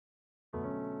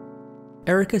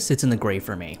Erica sits in the gray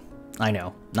for me. I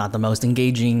know, not the most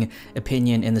engaging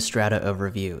opinion in the strata of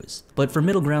reviews, but for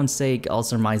middle ground's sake, I'll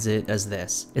surmise it as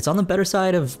this. It's on the better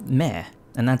side of meh,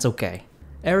 and that's okay.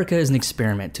 Erica is an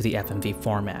experiment to the FMV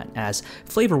format, as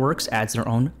Flavourworks adds their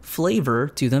own flavor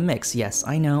to the mix. Yes,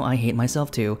 I know, I hate myself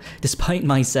too. Despite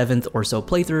my 7th or so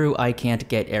playthrough, I can't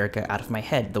get Erica out of my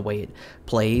head. The way it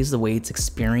plays, the way it's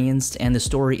experienced, and the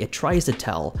story it tries to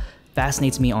tell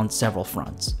fascinates me on several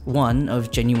fronts. One,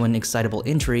 of genuine excitable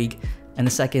intrigue, and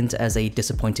the second as a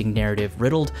disappointing narrative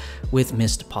riddled with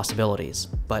missed possibilities.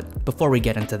 But before we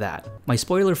get into that, my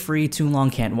spoiler-free too long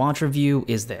can't watch review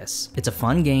is this. It's a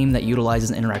fun game that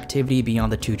utilizes interactivity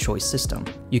beyond the two-choice system.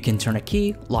 You can turn a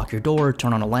key, lock your door,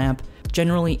 turn on a lamp,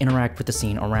 generally interact with the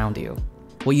scene around you.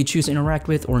 What you choose to interact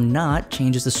with or not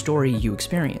changes the story you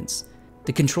experience.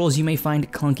 The controls you may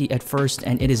find clunky at first,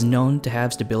 and it is known to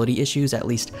have stability issues, at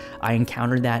least I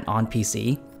encountered that on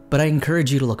PC. But I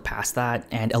encourage you to look past that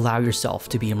and allow yourself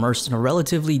to be immersed in a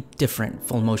relatively different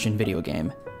full-motion video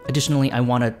game. Additionally, I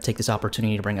want to take this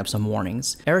opportunity to bring up some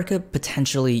warnings. Erica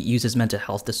potentially uses mental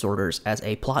health disorders as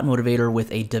a plot motivator with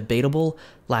a debatable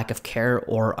lack of care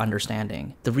or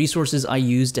understanding. The resources I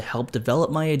use to help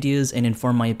develop my ideas and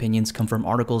inform my opinions come from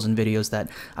articles and videos that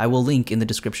I will link in the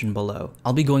description below.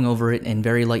 I'll be going over it in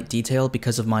very light detail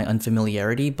because of my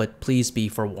unfamiliarity, but please be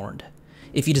forewarned.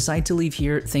 If you decide to leave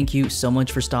here, thank you so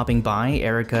much for stopping by.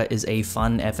 Erica is a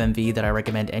fun FMV that I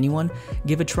recommend anyone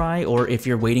give a try, or if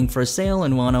you're waiting for a sale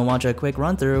and want to watch a quick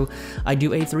run through, I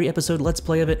do a 3-episode Let's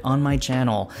Play of it on my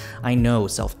channel. I know,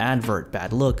 self-advert,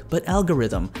 bad look, but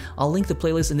algorithm. I'll link the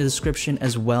playlist in the description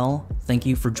as well. Thank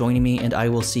you for joining me, and I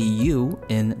will see you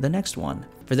in the next one.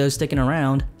 For those sticking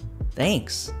around,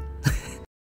 thanks.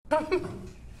 No,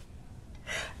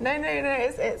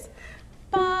 it's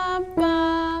bum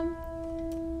bum.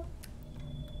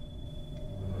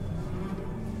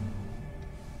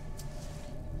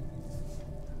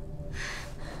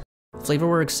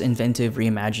 Flavourworks' inventive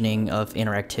reimagining of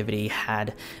interactivity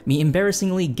had me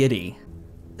embarrassingly giddy.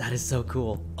 That is so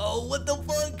cool. Oh, what the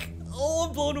fuck? Oh,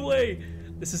 I'm blown away.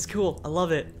 This is cool. I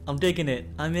love it. I'm digging it.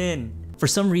 I'm in. For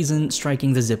some reason,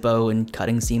 striking the Zippo and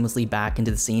cutting seamlessly back into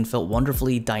the scene felt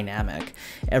wonderfully dynamic.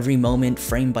 Every moment,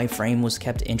 frame by frame, was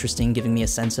kept interesting, giving me a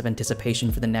sense of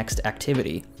anticipation for the next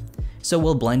activity. So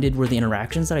well blended were the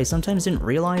interactions that I sometimes didn't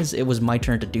realize it was my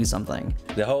turn to do something.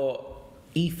 The whole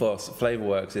ethos of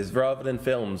Flavourworks is, rather than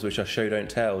films which are show don't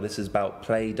tell, this is about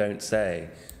play don't say.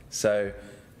 So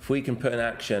if we can put an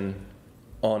action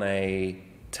on a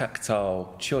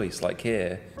tactile choice like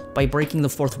here. By breaking the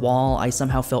fourth wall, I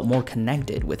somehow felt more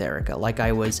connected with Erica, like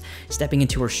I was stepping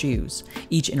into her shoes.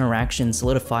 Each interaction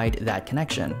solidified that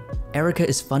connection. Erica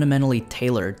is fundamentally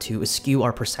tailored to eschew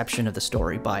our perception of the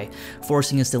story by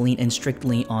forcing us to lean in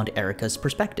strictly on Erica's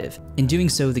perspective. In doing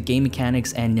so, the game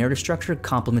mechanics and narrative structure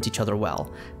complement each other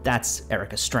well. That's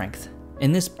Erica's strength.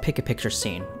 In this pick-a-picture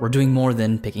scene, we're doing more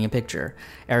than picking a picture.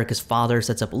 Erica's father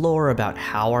sets up lore about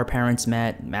how our parents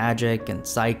met, magic and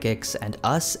psychics, and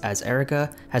us, as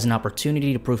Erica, has an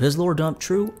opportunity to prove his lore dump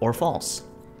true or false.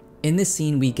 In this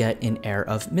scene, we get an air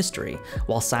of mystery,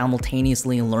 while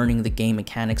simultaneously learning the game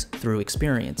mechanics through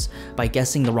experience. By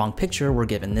guessing the wrong picture, we're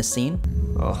given this scene.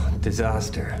 Oh,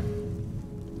 disaster.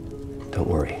 Don't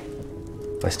worry.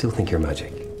 I still think you're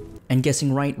magic. And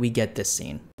guessing right, we get this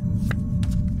scene.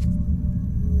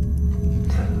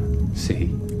 See?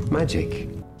 Magic.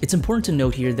 It's important to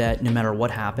note here that no matter what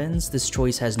happens, this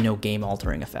choice has no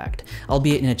game-altering effect,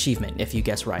 albeit an achievement if you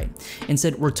guess right.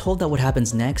 Instead, we're told that what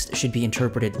happens next should be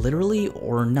interpreted literally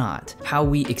or not. How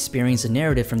we experience the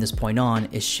narrative from this point on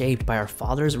is shaped by our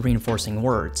father's reinforcing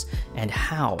words, and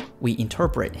how we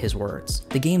interpret his words.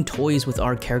 The game toys with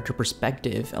our character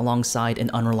perspective alongside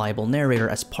an unreliable narrator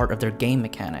as part of their game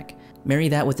mechanic. Marry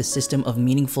that with a system of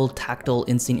meaningful tactile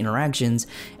in-scene interactions,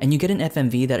 and you get an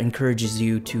FMV that encourages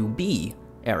you to be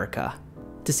Erica.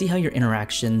 To see how your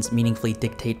interactions meaningfully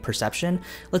dictate perception,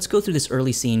 let's go through this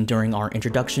early scene during our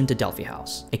introduction to Delphi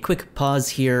House. A quick pause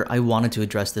here, I wanted to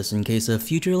address this in case of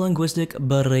future linguistic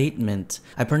beratement.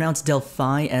 I pronounced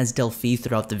Delphi as Delphi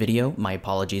throughout the video. My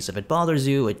apologies if it bothers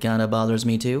you, it kinda bothers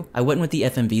me too. I went with the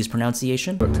FMV's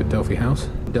pronunciation. Worked at Delphi House.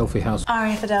 Delphi House.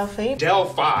 R for Delphi.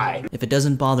 Delphi! If it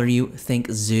doesn't bother you, think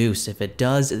Zeus. If it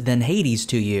does, then Hades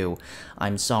to you.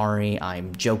 I'm sorry,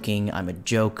 I'm joking, I'm a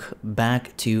joke.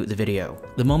 Back to the video.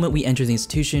 The moment we enter the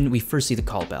institution, we first see the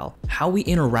call bell. How we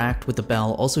interact with the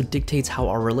bell also dictates how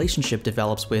our relationship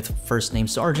develops with first name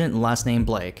Sergeant and last name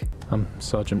Blake. I'm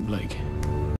Sergeant Blake.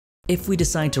 If we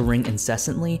decide to ring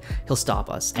incessantly, he'll stop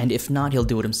us, and if not, he'll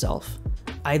do it himself.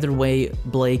 Either way,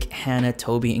 Blake, Hannah,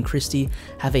 Toby, and Christy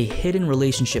have a hidden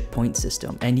relationship point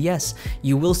system, and yes,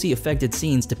 you will see affected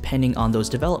scenes depending on those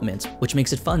developments, which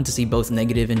makes it fun to see both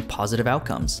negative and positive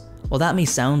outcomes. While that may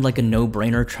sound like a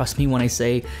no-brainer, trust me when I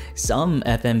say some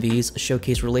FMVs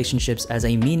showcase relationships as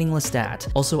a meaningless stat.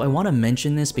 Also, I want to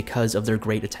mention this because of their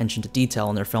great attention to detail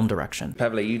in their film direction.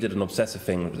 Pavle, you did an obsessive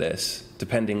thing with this.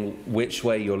 Depending which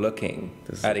way you're looking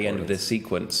at the end of this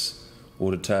sequence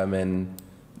will determine...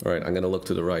 All right, I'm going to look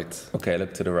to the right. Okay,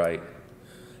 look to the right.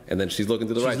 And then she's looking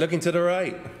to the right. She's looking to the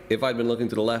right. If I'd been looking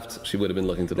to the left, she would have been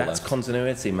looking to the left. That's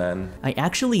continuity, man. I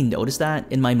actually noticed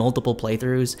that in my multiple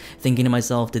playthroughs, thinking to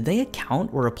myself, did they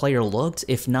account where a player looked?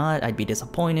 If not, I'd be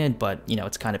disappointed, but you know,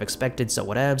 it's kind of expected, so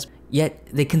whatevs. Yet,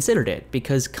 they considered it,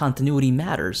 because continuity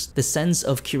matters. The sense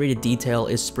of curated detail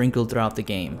is sprinkled throughout the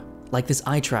game. Like this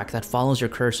eye track that follows your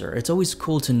cursor, it's always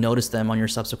cool to notice them on your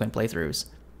subsequent playthroughs.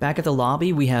 Back at the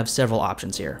lobby, we have several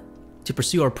options here. To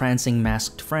pursue our prancing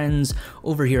masked friends,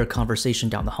 overhear a conversation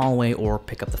down the hallway, or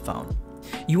pick up the phone.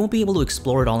 You won't be able to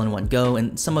explore it all in one go,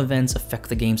 and some events affect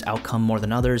the game's outcome more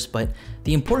than others, but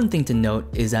the important thing to note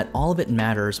is that all of it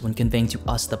matters when conveying to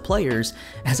us the players.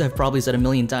 As I've probably said a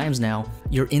million times now,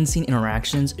 your in-scene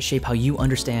interactions shape how you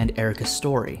understand Erica's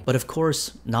story. But of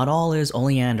course, not all is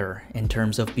oleander in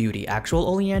terms of beauty. Actual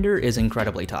oleander is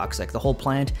incredibly toxic. The whole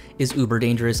plant is uber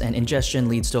dangerous, and ingestion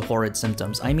leads to horrid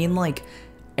symptoms. I mean, like,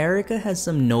 Erica has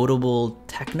some notable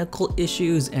technical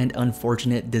issues and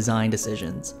unfortunate design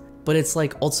decisions. But it's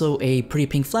like also a pretty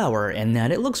pink flower in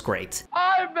that it looks great.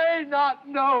 I may not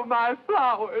know my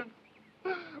flowers,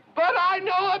 but I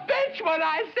know a bitch when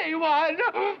I see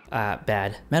one.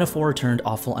 Bad. Metaphor turned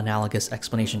awful analogous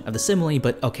explanation of the simile,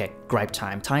 but okay, gripe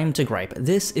time. Time to gripe.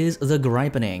 This is the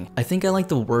gripening. I think I like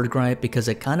the word gripe because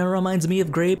it kind of reminds me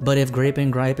of grape, but if grape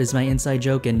and gripe is my inside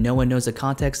joke and no one knows the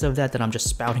context of that, then I'm just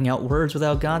spouting out words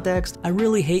without context. I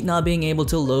really hate not being able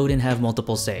to load and have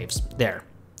multiple saves. There.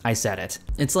 I said it.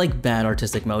 It's like bad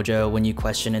artistic mojo when you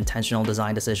question intentional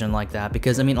design decision like that,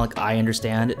 because I mean, like, I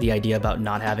understand the idea about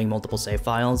not having multiple save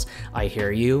files. I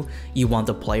hear you. You want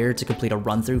the player to complete a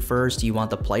run through first. You want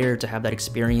the player to have that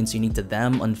experience unique to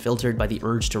them, unfiltered by the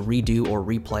urge to redo or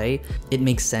replay. It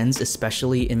makes sense,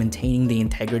 especially in maintaining the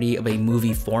integrity of a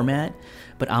movie format,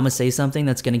 but I'ma say something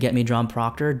that's gonna get me drawn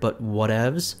proctored, but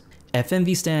whatevs.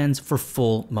 FMV stands for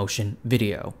full motion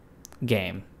video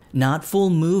game, not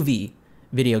full movie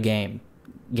video game.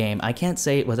 I can't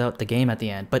say it without the game at the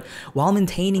end, but while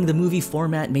maintaining the movie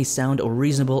format may sound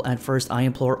reasonable at first, I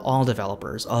implore all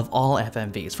developers of all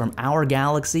FMVs from our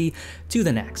galaxy to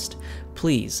the next,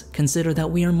 please consider that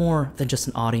we are more than just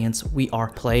an audience. We are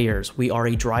players. We are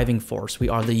a driving force. We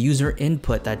are the user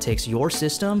input that takes your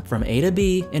system from A to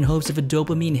B in hopes of a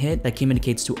dopamine hit that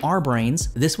communicates to our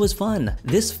brains, this was fun.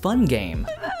 This fun game.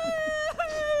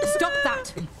 Stop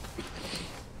that!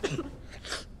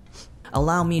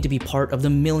 Allow me to be part of the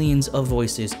millions of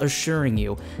voices assuring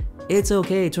you it's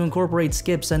okay to incorporate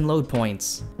skips and load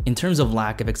points. In terms of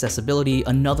lack of accessibility,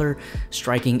 another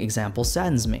striking example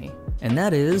saddens me, and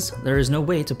that is, there is no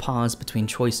way to pause between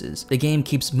choices. The game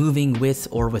keeps moving with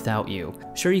or without you.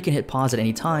 Sure, you can hit pause at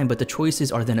any time, but the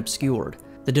choices are then obscured.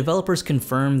 The developers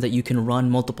confirm that you can run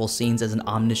multiple scenes as an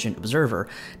omniscient observer,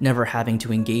 never having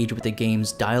to engage with the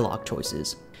game's dialogue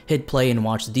choices. Hit play and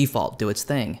watch the default do its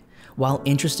thing. While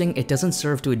interesting, it doesn't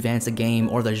serve to advance the game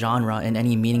or the genre in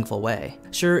any meaningful way.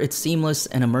 Sure, it's seamless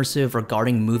and immersive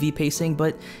regarding movie pacing,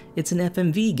 but it's an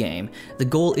FMV game. The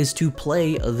goal is to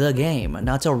play the game,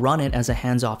 not to run it as a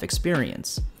hands-off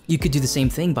experience. You could do the same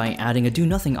thing by adding a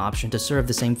do-nothing option to serve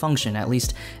the same function. At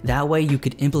least that way you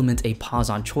could implement a pause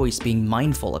on choice, being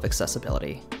mindful of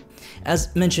accessibility.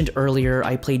 As mentioned earlier,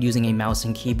 I played using a mouse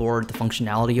and keyboard, the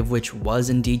functionality of which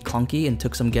was indeed clunky and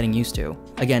took some getting used to.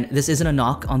 Again, this isn't a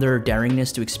knock on their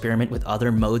daringness to experiment with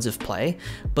other modes of play,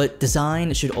 but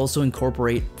design should also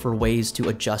incorporate for ways to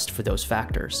adjust for those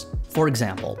factors. For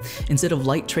example, instead of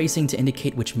light tracing to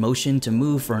indicate which motion to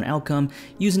move for an outcome,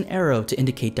 use an arrow to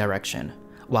indicate direction.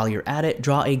 While you're at it,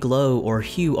 draw a glow or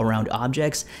hue around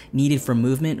objects needed for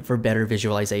movement for better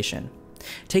visualization.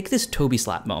 Take this Toby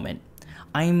slap moment.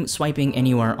 I'm swiping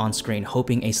anywhere on screen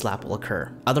hoping a slap will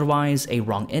occur. Otherwise, a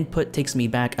wrong input takes me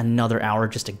back another hour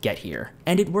just to get here.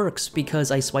 And it works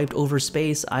because I swiped over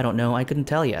space, I don't know, I couldn't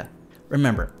tell ya.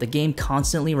 Remember, the game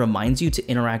constantly reminds you to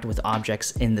interact with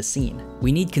objects in the scene.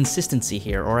 We need consistency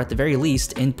here, or at the very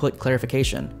least, input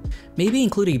clarification. Maybe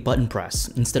include a button press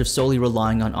instead of solely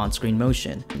relying on on-screen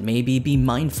motion. Maybe be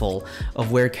mindful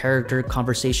of where character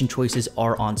conversation choices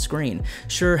are on screen.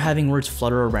 Sure, having words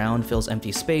flutter around fills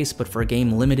empty space, but for a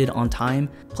game limited on time,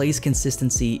 play's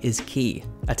consistency is key.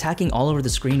 Attacking all over the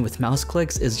screen with mouse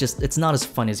clicks is just, it's not as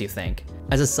fun as you think.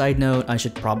 As a side note, I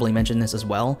should probably mention this as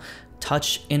well.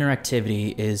 Touch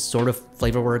interactivity is sort of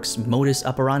Flavourworks' modus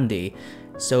operandi,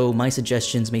 so my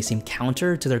suggestions may seem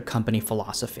counter to their company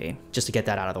philosophy, just to get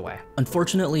that out of the way.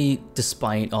 Unfortunately,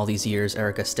 despite all these years,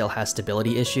 Erica still has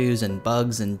stability issues and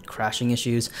bugs and crashing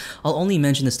issues. I'll only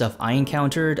mention the stuff I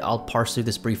encountered. I'll parse through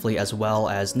this briefly as well,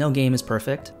 as no game is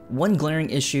perfect. One glaring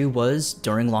issue was,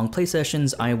 during long play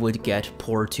sessions, I would get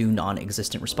poor to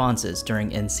non-existent responses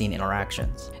during in-scene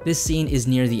interactions. This scene is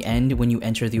near the end when you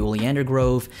enter the Oleander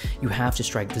Grove. You have to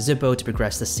strike the Zippo to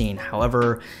progress the scene.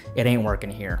 However, it ain't working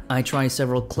here. I tried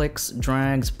several clicks,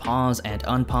 drags, pause, and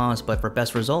unpause, but for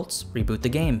best results, reboot the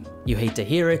game. You hate to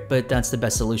hear it, but that's the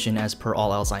best solution as per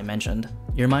all else I mentioned.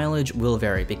 Your mileage will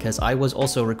vary because I was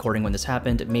also recording when this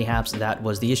happened, mayhaps that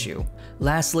was the issue.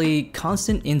 Lastly,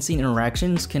 constant in-scene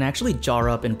interactions can actually jar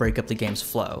up and break up the game's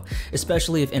flow,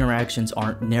 especially if interactions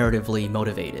aren't narratively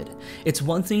motivated. It's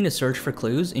one thing to search for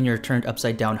clues in your turned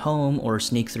upside down home, or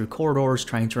sneak through corridors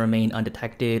trying to remain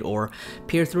undetected, or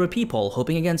peer through a peephole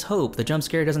hoping against hope the jump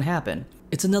scare doesn't happen.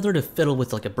 It's another to fiddle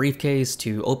with like a briefcase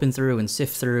to open through and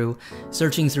sift through.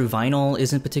 Searching through vinyl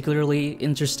isn't particularly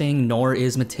interesting, nor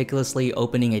is meticulously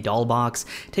opening a doll box.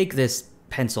 Take this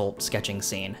pencil sketching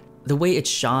scene. The way it's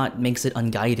shot makes it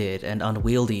unguided and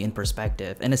unwieldy in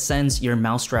perspective. In a sense, you're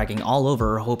mouse dragging all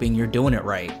over hoping you're doing it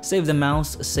right. Save the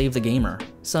mouse, save the gamer.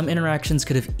 Some interactions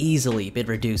could have easily been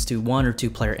reduced to 1 or 2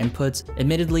 player inputs.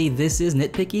 Admittedly, this is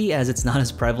nitpicky as it's not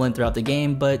as prevalent throughout the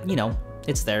game, but you know,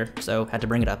 it's there, so had to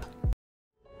bring it up.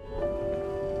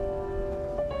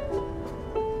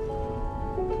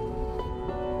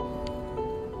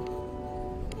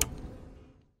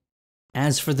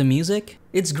 As for the music,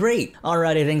 it's great!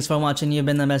 Alrighty, thanks for watching, you've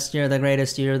been the best, you're the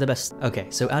greatest, you're the best. Okay,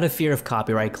 so out of fear of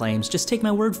copyright claims, just take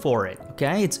my word for it,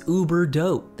 okay? It's uber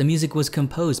dope. The music was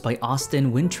composed by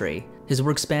Austin Wintory. His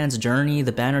work spans Journey,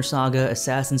 The Banner Saga,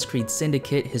 Assassin's Creed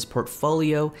Syndicate. His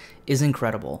portfolio is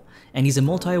incredible. And he's a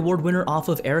multi-award winner off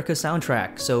of Erica's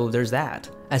soundtrack, so there's that.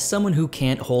 As someone who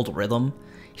can't hold rhythm,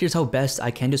 here's how best I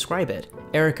can describe it.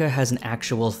 Erica has an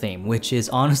actual theme, which is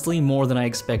honestly more than I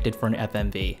expected for an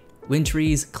FMV.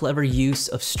 Wintory's clever use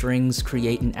of strings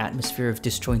create an atmosphere of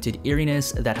disjointed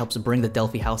eeriness that helps bring the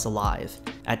Delphi house alive.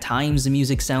 At times, the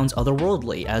music sounds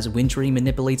otherworldly as Wintory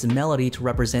manipulates melody to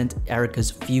represent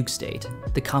Erica's fugue state.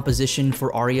 The composition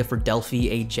for Aria for Delphi,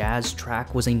 a jazz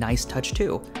track, was a nice touch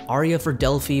too. Aria for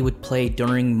Delphi would play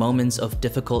during moments of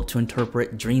difficult to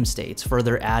interpret dream states,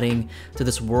 further adding to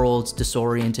this world's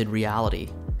disoriented reality.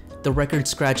 The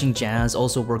record-scratching jazz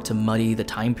also worked to muddy the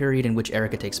time period in which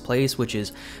Erica takes place, which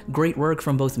is great work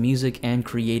from both music and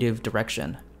creative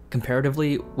direction.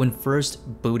 Comparatively, when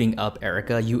first booting up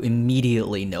Erica, you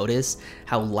immediately notice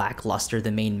how lackluster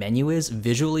the main menu is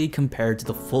visually compared to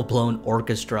the full-blown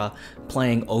orchestra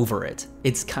playing over it.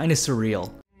 It's kinda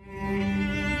surreal.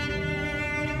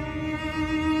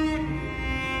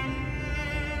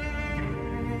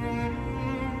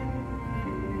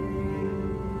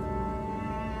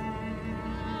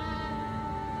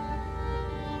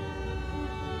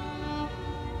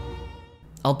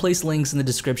 I'll place links in the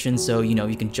description so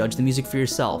you can judge the music for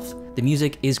yourself. The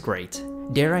music is great.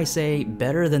 Dare I say,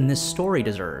 better than this story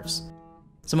deserves.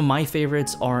 Some of my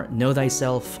favorites are Know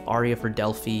Thyself, Aria for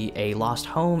Delphi, A Lost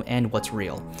Home, and What's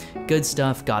Real. Good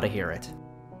stuff, gotta hear it.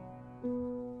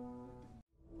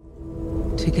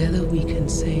 Together we can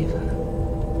save her.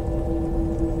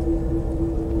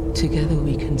 Together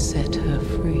we can set her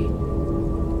free.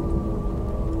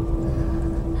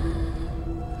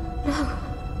 No.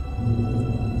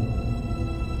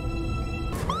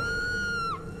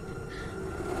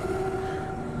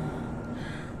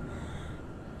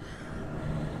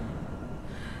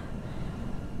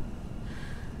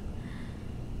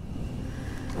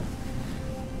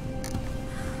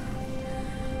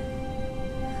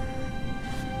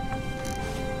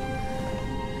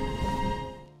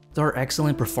 There are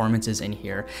excellent performances in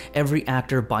here. Every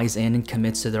actor buys in and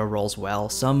commits to their roles well.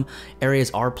 Some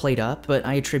areas are played up, but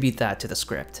I attribute that to the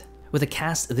script. With a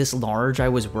cast this large, I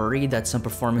was worried that some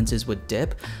performances would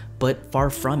dip, but far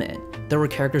from it. There were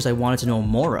characters I wanted to know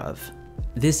more of.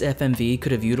 This FMV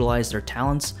could have utilized their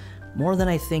talents more than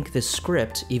I think this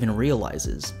script even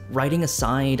realizes. Writing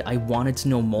aside, I wanted to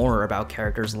know more about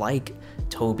characters like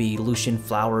Toby, Lucian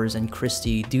Flowers, and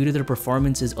Christy due to their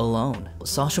performances alone.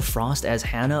 Sasha Frost as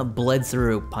Hannah bled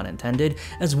through, pun intended,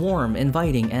 as warm,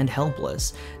 inviting, and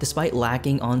helpless. Despite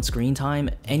lacking on screen time,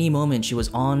 any moment she was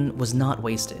on was not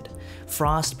wasted.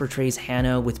 Frost portrays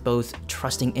Hannah with both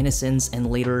trusting innocence and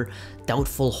later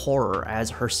doubtful horror as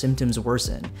her symptoms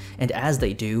worsen, and as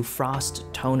they do, Frost's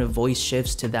tone of voice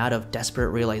shifts to that of desperate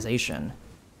realization.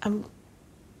 I'm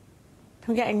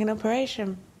getting an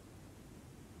operation.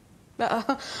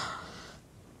 But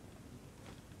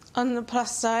on the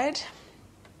plus side,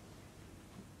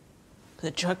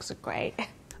 the drugs are great.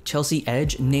 Chelsea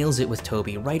Edge nails it with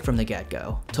Toby right from the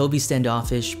get-go. Toby's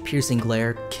standoffish, piercing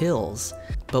glare kills.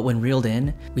 But when reeled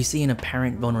in, we see an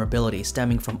apparent vulnerability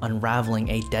stemming from unraveling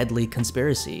a deadly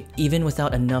conspiracy. Even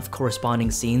without enough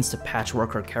corresponding scenes to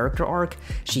patchwork her character arc,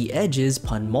 she edges,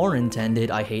 pun more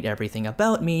intended, I hate everything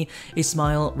about me, a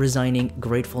smile, resigning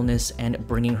gratefulness, and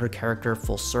bringing her character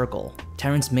full circle.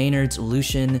 Terrence Maynard's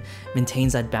Lucian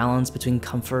maintains that balance between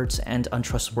comfort and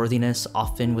untrustworthiness,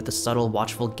 often with a subtle,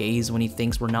 watchful gaze when he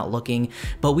thinks we're not looking,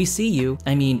 but we see you.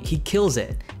 I mean, he kills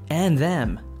it. And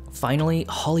them. Finally,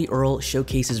 Holly Earl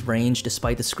showcases range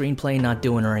despite the screenplay not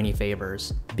doing her any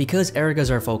favors. Because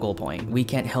Erica's our focal point, we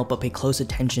can't help but pay close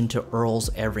attention to Earl's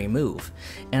every move,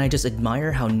 and I just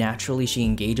admire how naturally she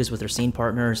engages with her scene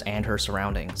partners and her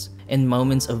surroundings. In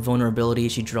moments of vulnerability,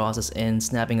 she draws us in,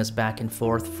 snapping us back and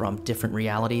forth from different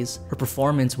realities. Her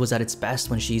performance was at its best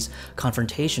when she's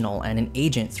confrontational and an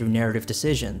agent through narrative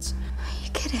decisions. Are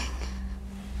you kidding?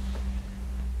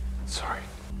 Sorry.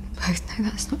 Both know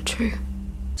that's not true.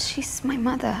 She's my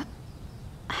mother.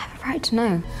 I have a right to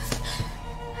know.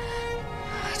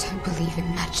 I don't believe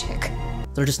in magic.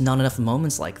 There are just not enough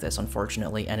moments like this,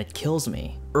 unfortunately, and it kills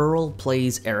me. Earl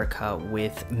plays Erica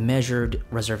with measured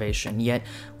reservation, yet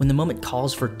when the moment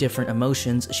calls for different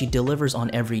emotions, she delivers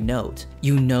on every note.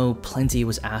 You know plenty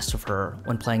was asked of her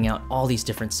when playing out all these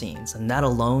different scenes, and that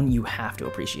alone you have to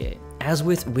appreciate. As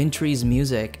with Wintry's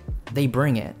music, they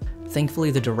bring it.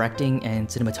 Thankfully, the directing and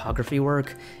cinematography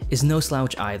work is no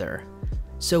slouch either.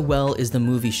 So well is the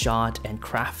movie shot and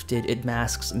crafted, it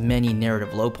masks many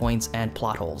narrative low points and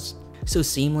plot holes. So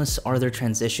seamless are their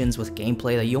transitions with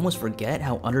gameplay that you almost forget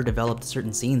how underdeveloped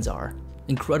certain scenes are.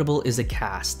 Incredible is the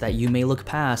cast that you may look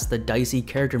past the dicey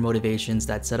character motivations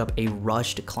that set up a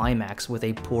rushed climax with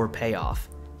a poor payoff.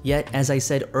 Yet, as I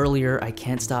said earlier, I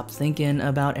can't stop thinking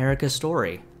about Erica's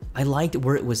story. I liked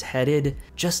where it was headed,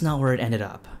 just not where it ended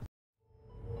up.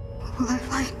 What will I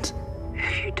find?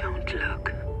 If you don't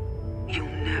look, you'll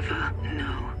never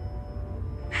know.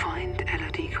 Find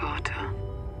Elodie Carter.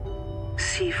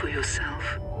 See for yourself.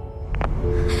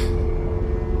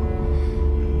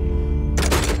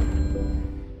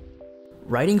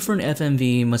 Writing for an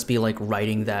FMV must be like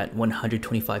writing that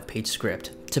 125-page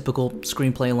script, typical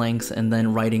screenplay length, and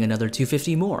then writing another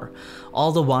 250 more,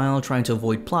 all the while trying to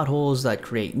avoid plot holes that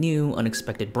create new,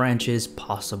 unexpected branches,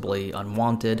 possibly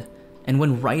unwanted. And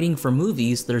when writing for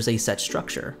movies, there's a set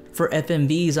structure. For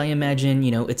FMVs, I imagine,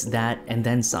 it's that and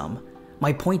then some.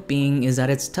 My point being is that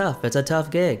it's tough, it's a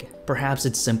tough gig. Perhaps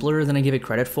it's simpler than I give it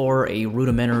credit for, a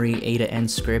rudimentary A to N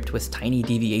script with tiny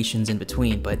deviations in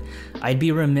between, but I'd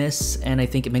be remiss, and I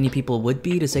think many people would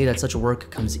be, to say that such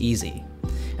work comes easy.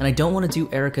 And I don't want to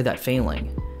do Erica that failing.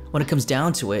 When it comes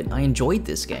down to it, I enjoyed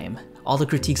this game. All the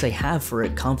critiques I have for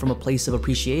it come from a place of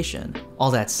appreciation. All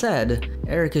that said,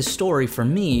 Erica's story for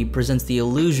me presents the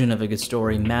illusion of a good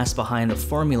story masked behind the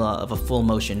formula of a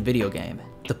full-motion video game,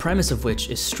 the premise of which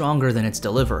is stronger than its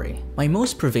delivery. My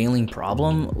most prevailing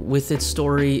problem with its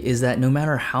story is that no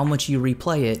matter how much you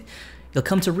replay it, you'll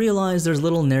come to realize there's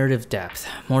little narrative depth,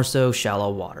 more so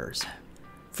shallow waters.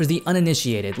 For the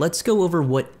uninitiated, let's go over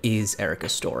what is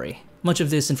Erica's story. Much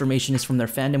of this information is from their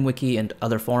fandom wiki and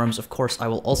other forums. Of course, I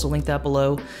will also link that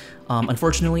below.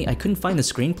 Unfortunately, I couldn't find the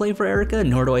screenplay for Erica,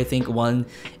 nor do I think one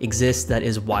exists that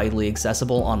is widely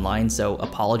accessible online, so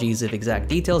apologies if exact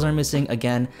details are missing.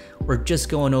 Again, we're just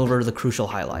going over the crucial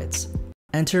highlights.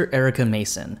 Enter Erica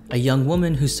Mason, a young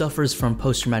woman who suffers from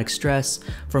post-traumatic stress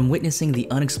from witnessing the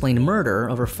unexplained murder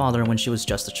of her father when she was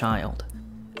just a child.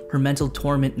 Her mental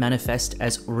torment manifests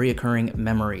as reoccurring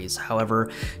memories.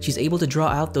 However, she's able to draw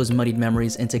out those muddied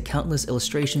memories into countless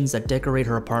illustrations that decorate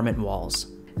her apartment walls.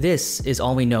 This is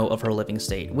all we know of her living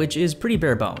state, which is pretty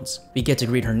bare bones. We get to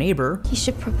greet her neighbor. You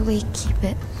should probably keep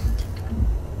it.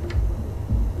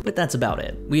 But that's about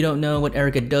it. We don't know what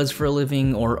Erica does for a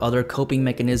living or other coping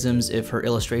mechanisms, if her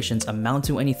illustrations amount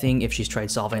to anything, if she's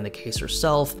tried solving the case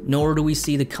herself, nor do we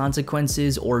see the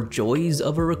consequences or joys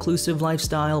of a reclusive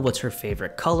lifestyle, what's her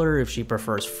favorite color, if she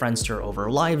prefers Friendster over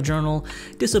LiveJournal.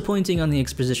 Disappointing on the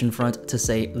exposition front, to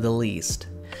say the least.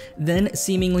 Then,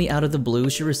 seemingly out of the blue,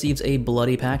 she receives a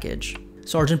bloody package.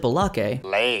 Sergeant Balake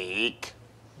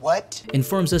What?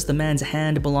 informs us the man's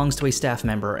hand belongs to a staff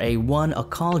member, a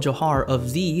Akal Johar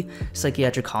of the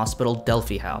psychiatric hospital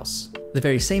Delphi House, the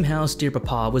very same house Dear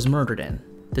Papa was murdered in.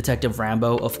 Detective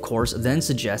Rambo, of course, then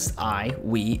suggests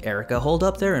Erica, hold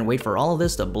up there and wait for all of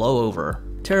this to blow over.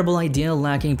 Terrible idea,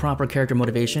 lacking proper character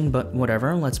motivation, but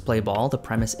whatever, let's play ball, the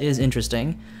premise is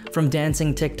interesting. From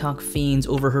dancing TikTok fiends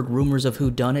overheard rumors of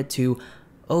whodunit to,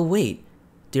 oh wait,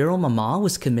 dear old mama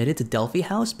was committed to Delphi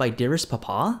House by dearest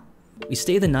papa? We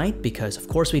stay the night, because of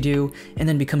course we do, and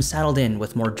then become saddled in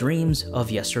with more dreams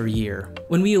of yesteryear.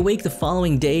 When we awake the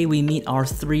following day, we meet our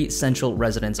 3 central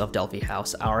residents of Delphi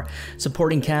House, our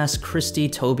supporting cast, Christy,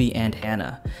 Toby, and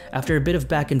Hannah. After a bit of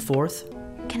back and forth,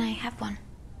 Can I have one?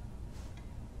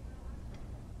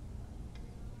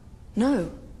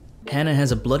 No. Hannah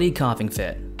has a bloody coughing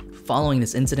fit. Following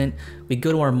this incident, we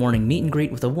go to our morning meet and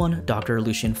greet with the one Dr.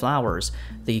 Lucian Flowers,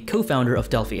 the co-founder of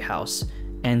Delphi House,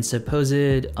 and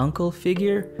supposed uncle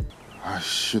figure? I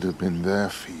should have been there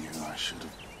for you. I should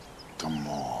have done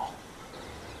more.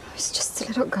 I was just a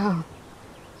little girl.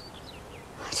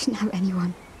 I didn't have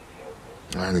anyone.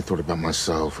 I only thought about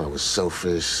myself. I was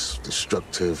selfish,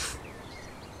 destructive.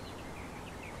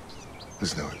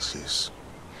 There's no excuse.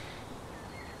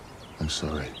 I'm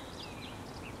sorry.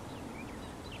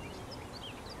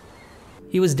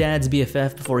 He was Dad's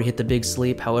BFF before he hit the big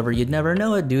sleep, however you'd never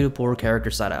know it due to poor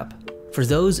character setup. For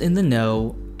those in the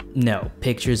know, no,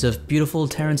 pictures of beautiful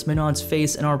Terrence Minot's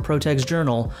face in our Protex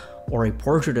journal or a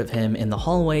portrait of him in the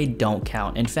hallway don't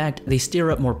count. In fact, they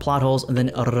stir up more plot holes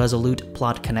than resolute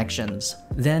plot connections.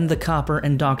 Then the copper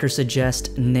and doctor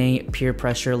suggest, nay, peer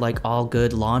pressure like all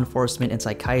good law enforcement and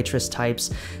psychiatrist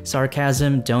types,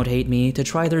 sarcasm, don't hate me, to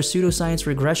try their pseudoscience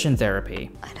regression therapy.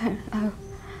 I don't know.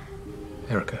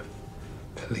 Erica,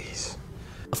 please.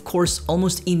 Of course,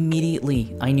 almost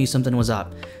immediately, I knew something was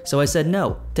up. So I said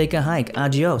no, take a hike,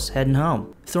 adios, heading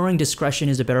home. Throwing discretion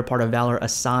is a better part of valor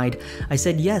aside, I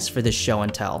said yes for this show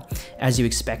and tell. As you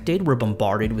expected, we're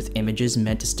bombarded with images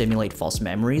meant to stimulate false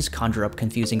memories, conjure up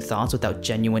confusing thoughts without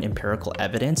genuine empirical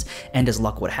evidence, and as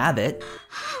luck would have it...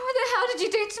 What the hell did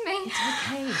you do to me? It's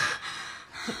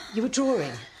okay. You were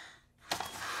drawing.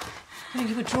 No,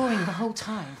 you were drawing the whole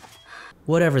time.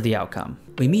 Whatever the outcome,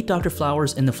 we meet Dr.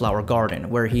 Flowers in the flower garden,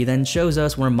 where he then shows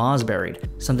us where Ma's buried.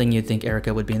 Something you'd think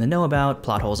Erica would be in the know about,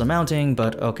 plot holes amounting,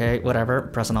 but okay, whatever,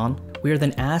 pressing on. We are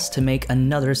then asked to make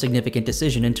another significant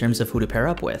decision in terms of who to pair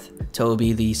up with.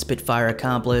 Toby, the Spitfire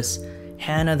accomplice,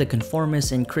 Hannah, the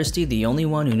conformist, and Christy, the only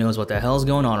one who knows what the hell's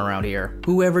going on around here.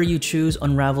 Whoever you choose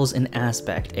unravels an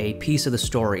aspect, a piece of the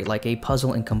story, like a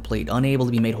puzzle incomplete, unable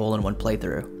to be made whole in one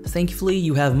playthrough. Thankfully,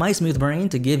 you have my smooth brain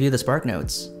to give you the spark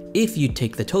notes. If you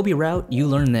take the Toby route, you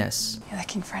learn this. You're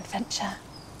looking for adventure.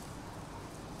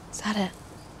 Is that it?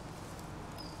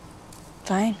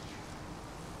 Fine.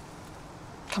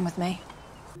 Come with me.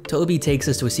 Toby takes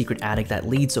us to a secret attic that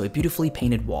leads to a beautifully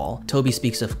painted wall. Toby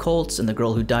speaks of cults and the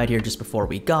girl who died here just before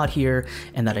we got here,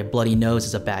 and that a bloody nose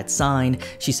is a bad sign.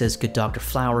 She says good Dr.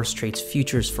 Flowers trades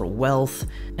futures for wealth.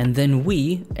 And then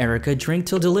we, Erica, drink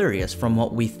till delirious from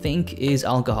what we think is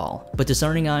alcohol. But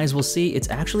discerning eyes will see it's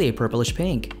actually a purplish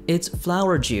pink. It's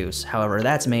flower juice, however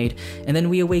that's made, and then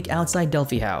we awake outside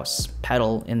Delphi House,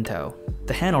 pedal in tow.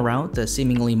 The Hannah route, the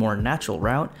seemingly more natural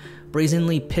route,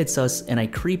 brazenly pits us in a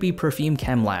creepy perfume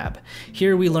chem lab.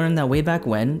 Here we learn that way back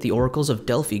when, the oracles of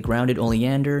Delphi grounded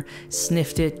oleander,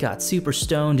 sniffed it, got super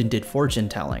stoned, and did fortune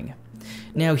telling.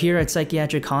 Now here at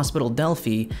Psychiatric Hospital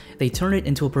Delphi, they turn it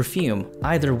into a perfume.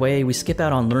 Either way, we skip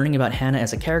out on learning about Hannah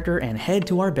as a character and head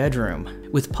to our bedroom.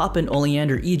 With pop and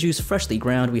oleander e-juice freshly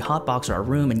ground, we hotbox our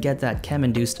room and get that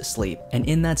chem-induced sleep. And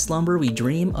in that slumber, we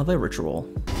dream of a ritual.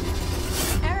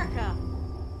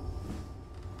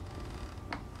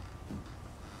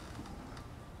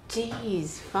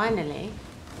 Jeez, finally.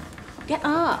 Get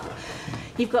up.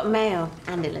 You've got mail,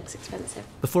 and it looks expensive.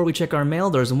 Before we check our mail,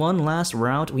 there's one last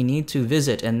route we need to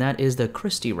visit, and that is the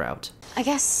Christie route. I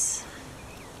guess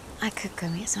I could go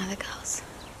meet some other girls.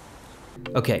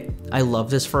 Okay, I love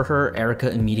this for her. Erica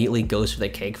immediately goes for the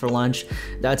cake for lunch.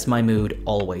 That's my mood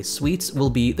always. Sweets will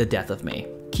be the death of me.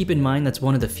 Keep in mind that's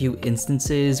one of the few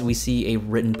instances we see a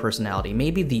written personality,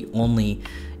 maybe the only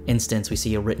instance, we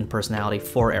see a written personality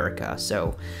for Erica,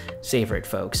 so savor it,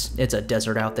 folks. It's a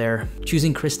desert out there.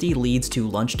 Choosing Christy leads to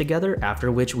lunch together,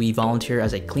 after which we volunteer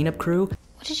as a cleanup crew.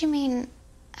 What did you mean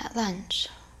at lunch,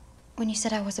 when you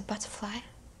said I was a butterfly?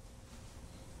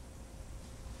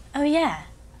 Oh, yeah.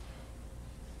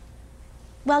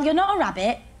 Well, you're not a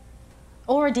rabbit,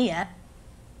 or a deer,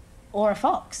 or a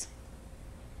fox.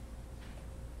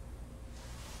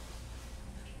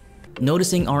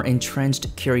 Noticing our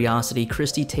entrenched curiosity,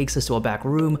 Christy takes us to a back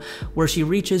room where she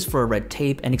reaches for a red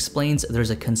tape and explains there's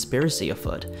a conspiracy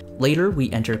afoot. Later,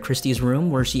 we enter Christy's room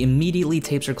where she immediately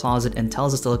tapes her closet and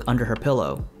tells us to look under her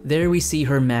pillow. There we see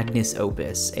her magnus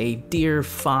opus, a deer,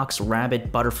 fox,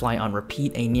 rabbit, butterfly on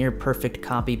repeat, a near perfect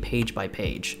copy page by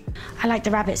page. I like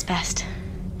the rabbits best.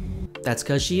 That's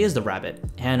cause she is the rabbit,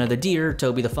 Hannah the deer,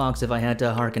 Toby the fox if I had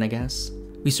to hearken a guess.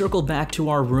 We circle back to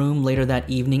our room later that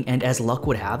evening, and as luck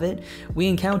would have it, we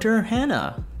encounter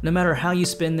Hannah. No matter how you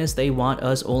spin this, they want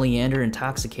us Oleander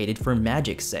intoxicated for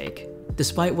magic's sake.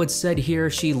 Despite what's said here,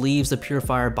 she leaves the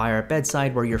purifier by our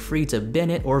bedside where you're free to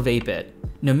bin it or vape it.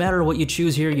 No matter what you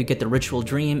choose here, you get the ritual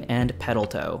dream and pedal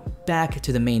toe. Back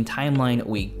to the main timeline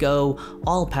we go.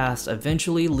 All paths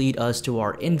eventually lead us to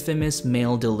our infamous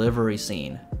mail delivery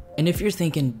scene. And if you're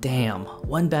thinking, damn,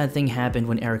 one bad thing happened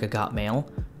when Erica got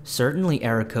mail, certainly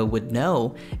Erica would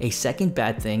know a second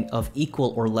bad thing of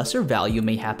equal or lesser value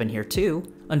may happen here too.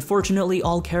 Unfortunately,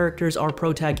 all characters, our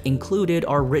protag included,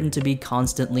 are written to be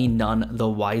constantly none the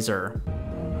wiser.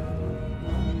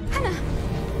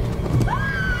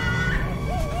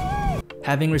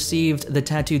 Having received the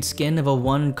tattooed skin of a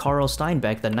one Carl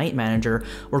Steinbeck, the night manager,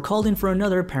 we're called in for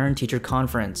another parent-teacher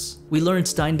conference. We learned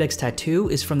Steinbeck's tattoo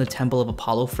is from the Temple of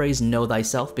Apollo phrase, know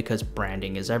thyself, because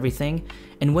branding is everything.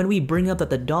 And when we bring up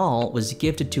that the doll was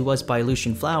gifted to us by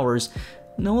Lucian Flowers,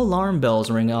 no alarm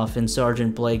bells ring off in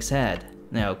Sergeant Blake's head.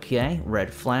 Okay,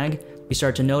 red flag. We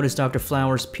start to notice Dr.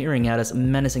 Flowers peering at us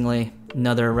menacingly.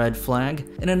 Another red flag.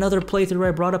 In another playthrough,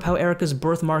 I brought up how Erica's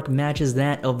birthmark matches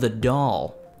that of the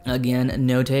doll. Again,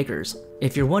 no takers.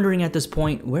 If you're wondering at this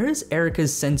point, where is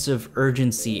Erica's sense of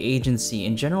urgency, agency,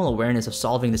 and general awareness of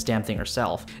solving this damn thing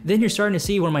herself? Then you're starting to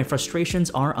see where my frustrations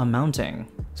are amounting.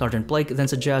 Sergeant Blake then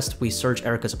suggests we search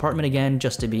Erica's apartment again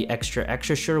just to be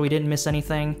extra sure we didn't miss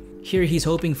anything. Here he's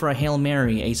hoping for a Hail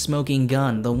Mary, a smoking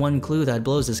gun, the one clue that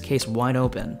blows this case wide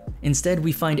open. Instead,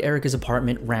 we find Erica's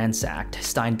apartment ransacked,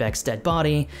 Steinbeck's dead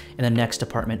body in the next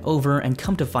apartment over, and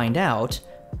come to find out,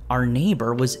 our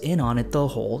neighbor was in on it the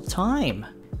whole time.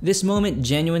 This moment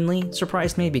genuinely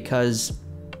surprised me because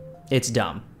it's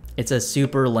dumb. It's a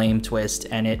super lame twist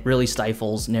and it really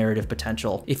stifles narrative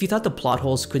potential. If you thought the plot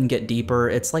holes couldn't get deeper,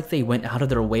 it's like they went out of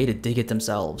their way to dig it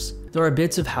themselves. There are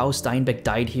bits of how Steinbeck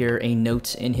died here, a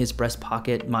note in his breast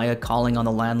pocket, Maya calling on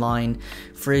the landline,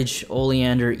 fridge,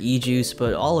 oleander, e-juice,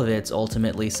 but all of it's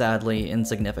ultimately, sadly,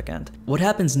 insignificant. What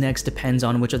happens next depends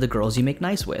on which of the girls you make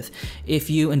nice with. If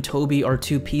you and Toby are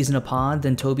two peas in a pod,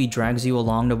 then Toby drags you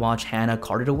along to watch Hannah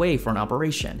carted away for an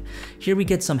operation. Here we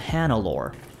get some Hannah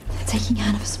lore. They're taking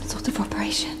Hannah for some sort of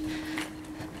operation.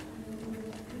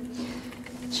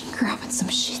 She grew up in some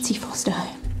shitty foster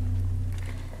home.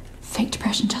 Fake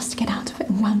depression just to get out of it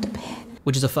and wound up here.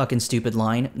 Which is a fucking stupid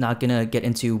line. Not gonna get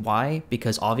into why,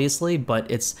 because obviously, but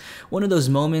it's one of those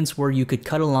moments where you could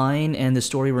cut a line and the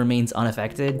story remains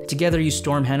unaffected. Together you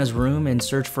storm Hannah's room and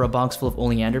search for a box full of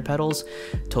oleander petals.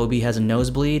 Toby has a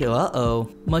nosebleed, uh-oh.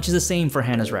 Much is the same for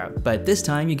Hannah's route, but this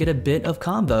time you get a bit of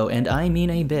combo, and I mean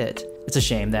a bit. It's a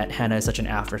shame that Hannah is such an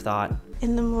afterthought.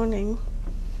 In the morning,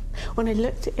 when I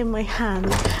looked in my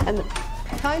hand and...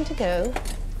 Time to go.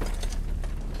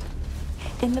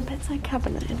 In the bedside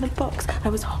cabinet, in the box, I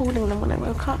was holding them when I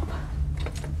woke up.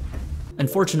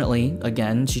 Unfortunately,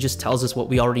 again, she just tells us what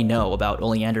we already know about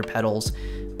oleander petals,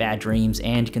 bad dreams,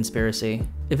 and conspiracy.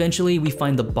 Eventually, we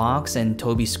find the box and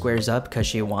Toby squares up because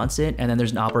she wants it, and then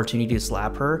there's an opportunity to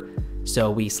slap her,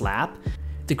 so we slap.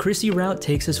 The Christy route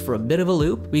takes us for a bit of a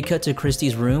loop. We cut to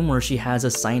Christy's room where she has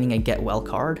us signing a get well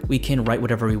card. We can write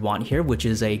whatever we want here, which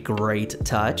is a great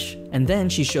touch. And then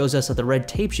she shows us that the red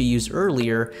tape she used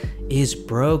earlier is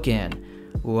broken.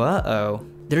 Whoa.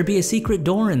 There'd be a secret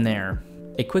door in there.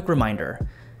 A quick reminder.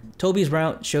 Toby's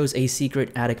route shows a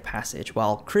secret attic passage,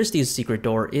 while Christy's secret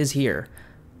door is here.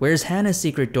 Where's Hannah's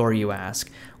secret door, you ask?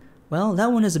 Well,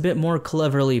 that one is a bit more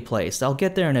cleverly placed. I'll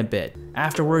get there in a bit.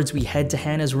 Afterwards, we head to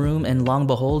Hannah's room, and long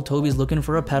behold, Toby's looking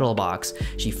for a pedal box.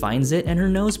 She finds it and her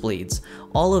nose bleeds.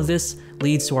 All of this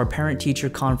leads to our parent-teacher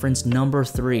conference number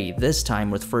 3, this time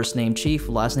with first name chief,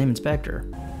 last name inspector.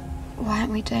 Why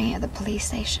aren't we doing it at the police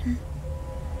station?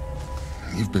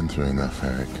 You've been through enough,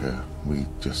 Erica. We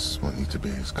just want you to be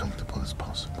as comfortable as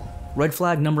possible. Red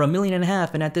flag number 1.5 million,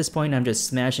 and at this point I'm just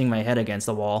smashing my head against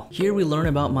the wall. Here we learn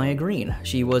about Maya Green.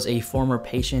 She was a former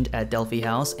patient at Delphi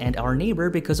House and our neighbor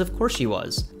because of course she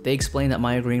was. They explain that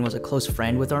Maya Green was a close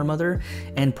friend with our mother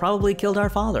and probably killed our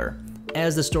father.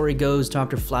 As the story goes,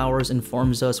 Dr. Flowers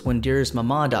informs us when dearest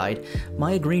Mama died,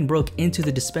 Maya Green broke into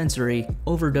the dispensary,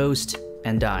 overdosed,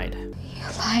 and died.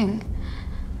 You're lying.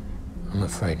 I'm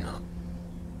afraid not.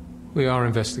 We are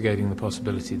investigating the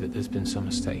possibility that there's been some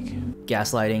mistake.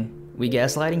 Gaslighting. We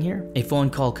gaslighting here? A phone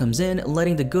call comes in,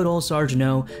 letting the good old Sarge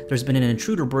know there's been an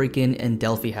intruder break-in in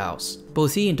Delphi House.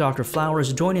 Both he and Dr.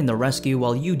 Flowers join in the rescue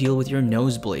while you deal with your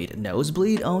nosebleed.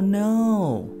 Nosebleed? Oh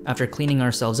no! After cleaning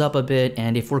ourselves up a bit,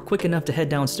 and if we're quick enough to head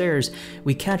downstairs,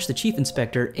 we catch the chief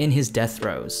inspector in his death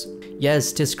throes.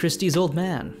 Yes, 'tis Christie's old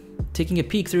man. Taking a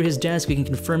peek through his desk, we can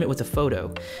confirm it with a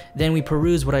photo. Then we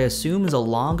peruse what I assume is a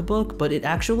logbook, but it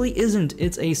actually isn't.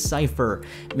 It's a cipher.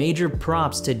 Major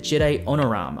props to Jedi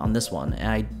Onoram on this one.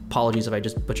 And apologies if I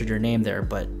just butchered your name there,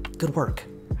 but good work.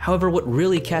 However, what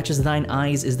really catches thine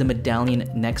eyes is the medallion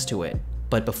next to it.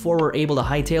 But before we're able to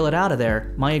hightail it out of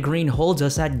there, Maya Green holds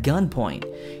us at gunpoint.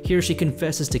 Here she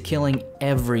confesses to killing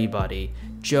everybody.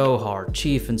 Johar,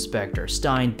 Chief Inspector,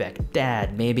 Steinbeck,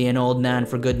 Dad, maybe an old man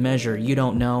for good measure, you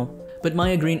don't know. But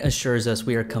Maya Green assures us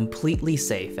we are completely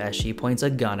safe as she points a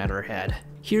gun at her head.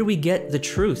 Here we get the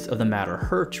truth of the matter,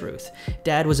 her truth.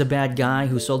 Dad was a bad guy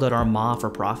who sold out our ma for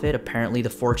profit. Apparently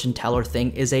the fortune teller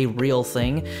thing is a real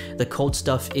thing. The cult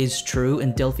stuff is true,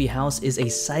 and Delphi House is a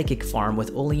psychic farm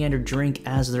with oleander drink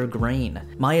as their grain.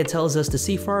 Maya tells us to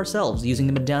see for ourselves, using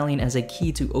the medallion as a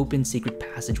key to open secret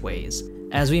passageways.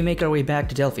 As we make our way back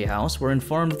to Delphi House, we're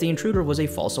informed that the intruder was a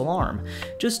false alarm.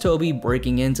 Just Toby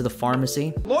breaking into the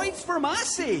pharmacy. Lloyd's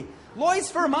Pharmacy!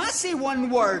 Lloyd's Pharmacy, one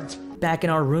word! Back in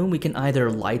our room, we can either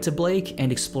lie to Blake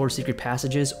and explore secret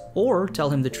passages, or tell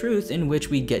him the truth, in which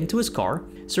we get into his car,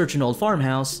 search an old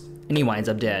farmhouse, and he winds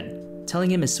up dead.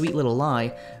 Telling him his sweet little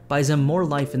lie buys him more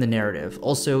life in the narrative.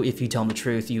 Also, if you tell him the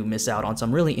truth, you miss out on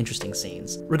some really interesting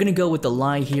scenes. We're gonna go with the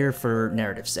lie here for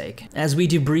narrative's sake. As we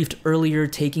debriefed earlier,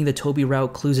 taking the Toby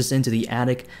route clues us into the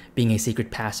attic being a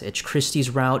secret passage. Christie's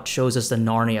route shows us the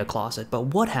Narnia closet,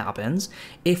 but what happens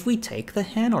if we take the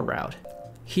Hannah route?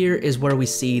 Here is where we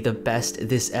see the best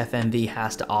this FMV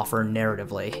has to offer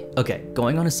narratively. Okay,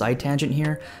 going on a side tangent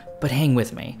here, but hang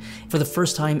with me. For the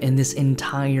first time in this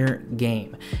entire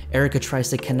game, Erica tries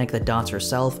to connect the dots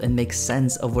herself and make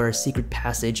sense of where a secret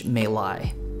passage may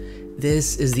lie.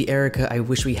 This is the Erica I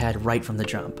wish we had right from the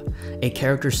jump. A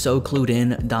character so clued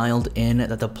in, dialed in,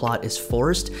 that the plot is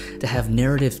forced to have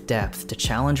narrative depth to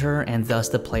challenge her and thus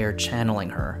the player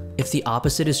channeling her. If the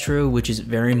opposite is true, which is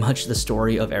very much the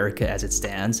story of Erica as it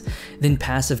stands, then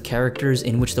passive characters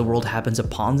in which the world happens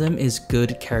upon them is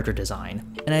good character design.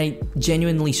 And I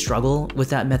genuinely struggle with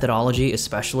that methodology,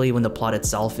 especially when the plot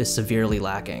itself is severely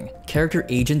lacking. Character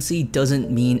agency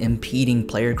doesn't mean impeding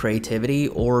player creativity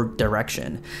or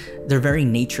direction. Their very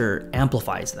nature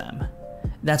amplifies them.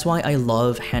 That's why I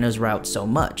love Hannah's route so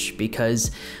much, because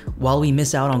while we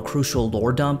miss out on crucial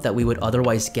lore dump that we would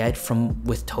otherwise get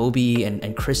with Toby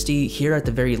and Christy, here at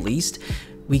the very least,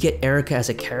 we get Erica as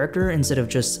a character instead of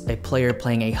just a player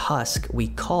playing a husk we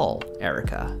call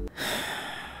Erica.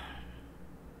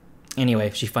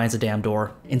 Anyway, she finds a damn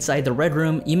door. Inside the red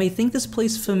room, you may think this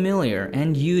place familiar,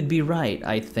 and you'd be right,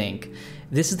 I think.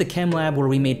 This is the chem lab where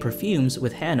we made perfumes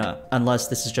with Hannah, unless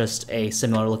this is just a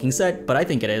similar looking set, but I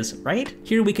think it is, right?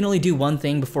 Here we can only do one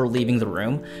thing before leaving the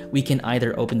room. We can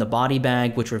either open the body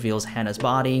bag, which reveals Hannah's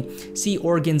body, see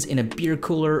organs in a beer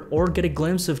cooler, or get a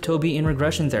glimpse of Toby in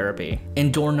regression therapy.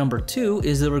 And door number 2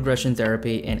 is the regression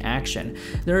therapy in action.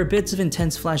 There are bits of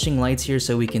intense flashing lights here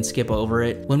so we can skip over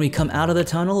it. When we come out of the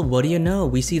tunnel, what do you know?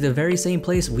 We see the very same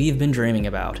place we've been dreaming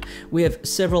about. We have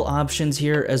several options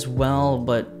here as well,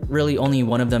 but really only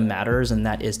one of them matters, and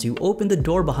that is to open the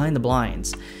door behind the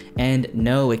blinds. And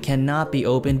no, it cannot be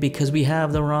opened because we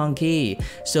have the wrong key.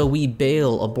 So we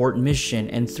bail, abort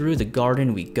mission, and through the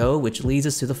garden we go, which leads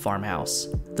us to the farmhouse.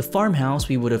 The farmhouse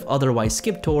we would have otherwise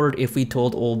skipped toward if we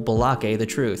told old Balake the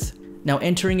truth. Now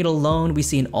entering it alone, we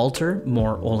see an altar,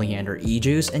 more oleander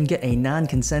e-juice, and get a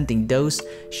non-consenting dose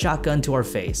shotgun to our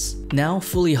face. Now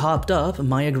fully hopped up,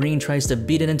 Maya Green tries to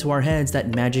beat it into our heads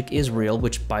that magic is real,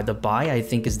 which by the by I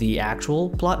think is the actual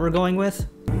plot we're going with.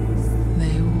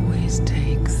 They always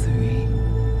take 3.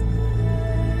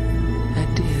 A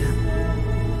deer,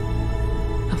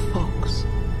 a fox,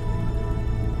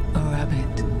 a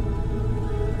rabbit.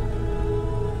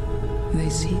 They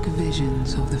seek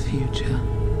visions of the future.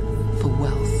 For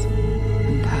wealth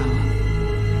and power.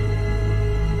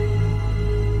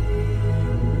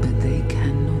 But they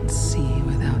cannot see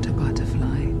without a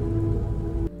butterfly.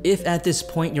 If at this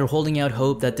point you're holding out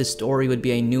hope that this story would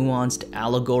be a nuanced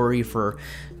allegory for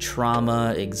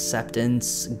trauma,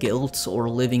 acceptance, guilt, or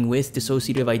living with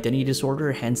dissociative identity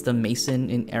disorder, hence the Mason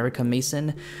in Erica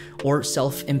Mason, or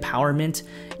self-empowerment,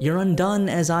 you're undone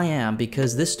as I am,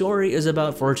 because this story is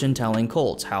about fortune-telling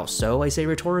cults. How so, I say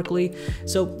rhetorically?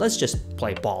 So let's just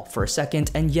play ball for a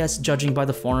second, and yes, judging by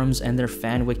the forums and their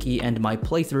fan wiki and my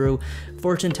playthrough,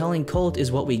 fortune-telling cult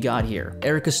is what we got here.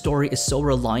 Erica's story is so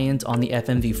reliant on the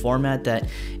FMV format that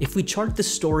if we chart the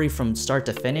story from start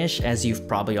to finish, as you've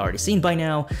probably already seen by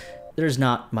now, there's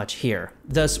not much here.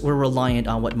 Thus, we're reliant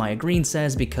on what Maya Green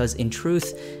says because, in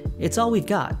truth, it's all we've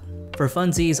got. For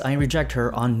funsies, I reject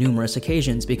her on numerous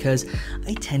occasions because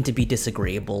I tend to be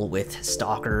disagreeable with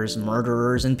stalkers,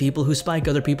 murderers, and people who spike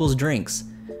other people's drinks.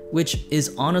 Which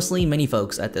is honestly many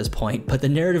folks at this point, but the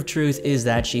narrative truth is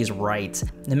that she's right.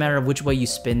 No matter which way you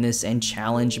spin this and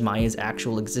challenge Maya's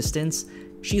actual existence,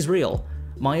 she's real.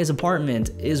 Maya's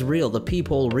apartment is real, the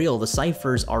peephole real, the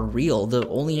ciphers are real, the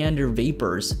oleander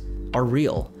vapors are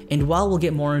real. And while we'll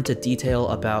get more into detail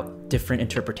about different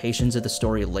interpretations of the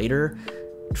story later,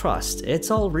 trust,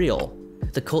 it's all real.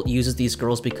 The cult uses these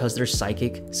girls because they're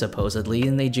psychic, supposedly,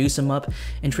 and they juice them up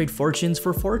and trade fortunes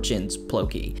for fortunes,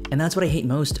 Ploki. And that's what I hate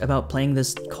most about playing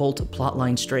this cult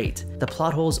plotline straight. The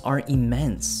plot holes are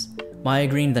immense. Maya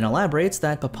Green then elaborates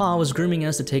that Papa was grooming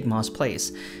us to take Ma's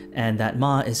place, and that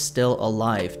Ma is still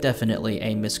alive, definitely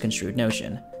a misconstrued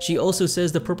notion. She also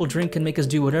says the purple drink can make us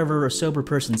do whatever a sober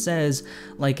person says,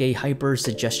 like a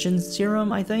hyper-suggestion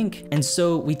serum, I think. And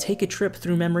so we take a trip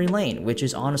through memory lane, which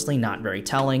is honestly not very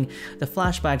telling. The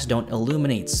flashbacks don't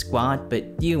illuminate squat,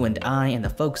 but you and I and the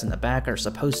folks in the back are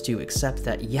supposed to accept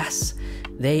that yes,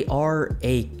 they are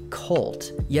a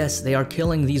cult. Yes, they are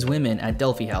killing these women at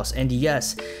Delphi House, and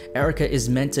yes, Erica is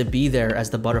meant to be there as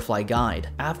the butterfly guide.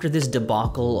 After this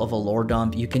debacle of a lore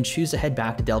dump, you can choose to head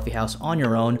back to Delphi House on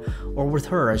your own, or with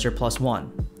her as your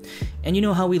 +1. And you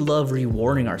know how we love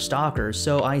rewarding our stalkers,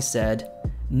 so I said,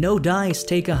 no dice,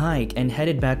 take a hike, and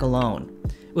headed back alone.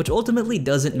 Which ultimately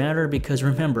doesn't matter because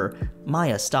remember,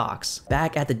 Maya stalks.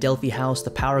 Back at the Delphi house,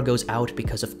 the power goes out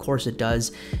because of course it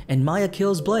does, and Maya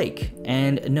kills Blake.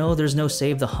 And no, there's no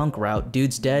save the hunk route.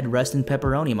 Dude's dead, rest in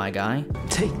pepperoni, my guy.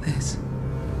 Take this.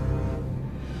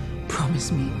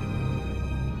 Promise me.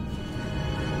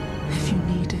 If you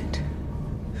need it,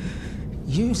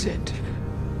 use it.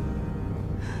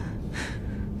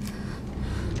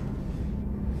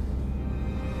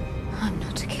 I'm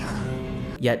not a killer.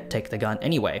 Yet take the gun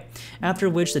anyway. After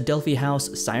which the Delphi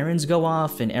house sirens go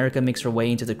off and Erica makes her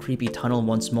way into the creepy tunnel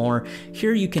once more.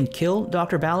 Here you can kill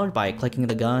Dr. Ballard by clicking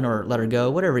the gun or let her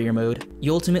go, whatever your mood.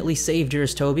 You ultimately save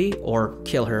dearest Toby, or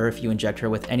kill her if you inject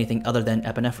her with anything other than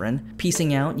epinephrine.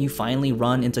 Piecing out, you finally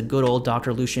run into good old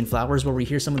Dr. Lucian Flowers where we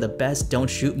hear some of the best don't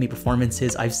shoot me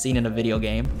performances I've seen in a video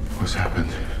game. What's happened?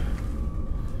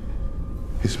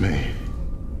 It's me.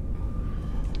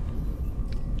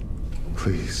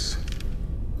 Please.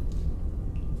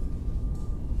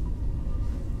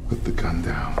 Put the gun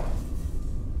down.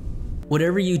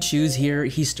 Whatever you choose here,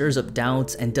 he stirs up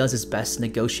doubts and does his best to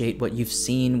negotiate what you've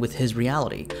seen with his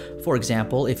reality. For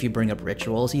example, if you bring up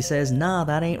rituals, he says, nah,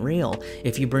 that ain't real.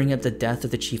 If you bring up the death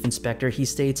of the chief inspector, he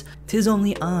states, 'tis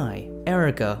only I,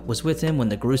 Erica, was with him when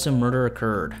the gruesome murder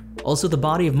occurred. Also, the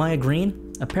body of Maya Green?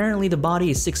 Apparently the body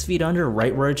is 6 feet under,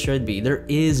 right where it should be. There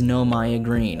is no Maya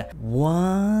Green.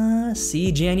 What?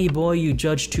 See, Janny boy, you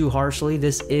judge too harshly.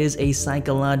 This is a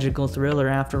psychological thriller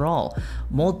after all.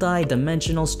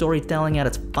 Multi-dimensional storytelling at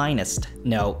its finest.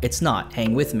 No, it's not.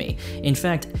 Hang with me. In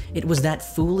fact, it was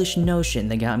that foolish notion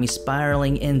that got me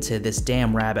spiraling into this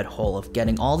damn rabbit hole of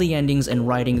getting all the endings and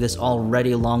writing this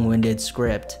already long-winded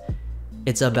script.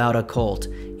 It's about a cult.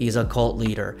 He's a cult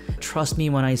leader. Trust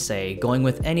me when I say, going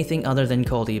with anything other than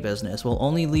culty business will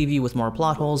only leave you with more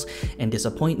plot holes and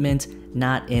disappointment,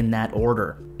 not in that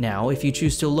order. Now, if you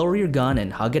choose to lower your gun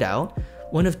and hug it out,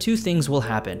 one of two things will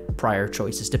happen, prior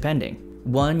choices depending.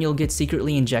 One, you'll get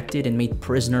secretly injected and made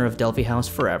prisoner of Delphi House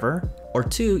forever. Or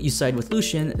two, you side with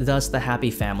Lucian, thus the happy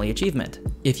family achievement.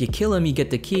 If you kill him, you get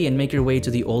the key and make your way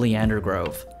to the Oleander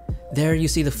Grove. There you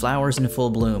see the flowers in full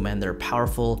bloom and their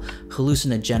powerful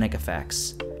hallucinogenic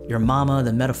effects. Your mama,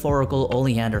 the metaphorical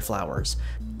oleander flowers.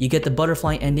 You get the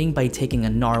butterfly ending by taking a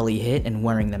gnarly hit and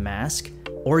wearing the mask,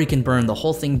 or you can burn the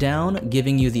whole thing down,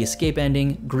 giving you the escape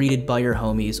ending, greeted by your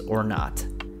homies or not.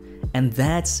 And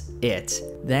that's it.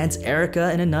 That's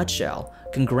Erica in a nutshell.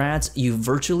 Congrats, you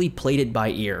virtually played it by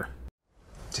ear.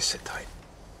 Just sit tight.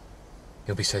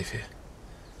 You'll be safe here.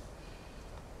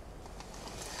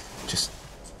 Just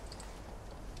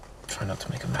try not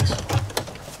to make a mess.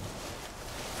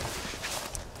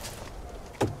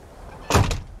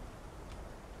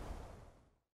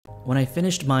 When I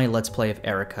finished my Let's Play of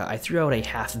Erica, I threw out a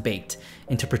half-baked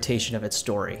interpretation of its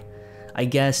story. I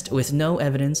guessed, with no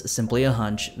evidence, simply a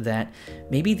hunch, that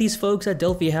maybe these folks at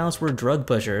Delphi House were drug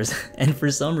pushers, and for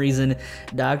some reason,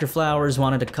 Dr. Flowers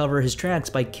wanted to cover his tracks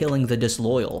by killing the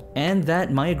disloyal, and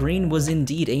that Maya Green was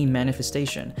indeed a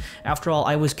manifestation. After all,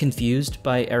 I was confused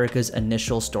by Erica's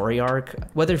initial story arc.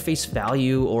 Whether face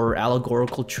value or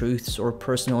allegorical truths or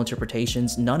personal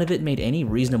interpretations, none of it made any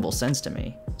reasonable sense to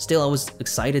me. Still, I was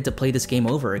excited to play this game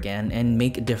over again and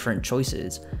make different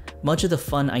choices. Much of the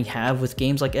fun I have with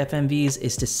games like FMVs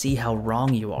is to see how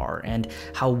wrong you are and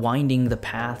how winding the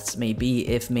paths may be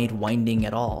if made winding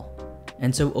at all.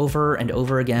 And so over and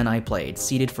over again I played,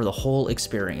 seated for the whole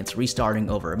experience, restarting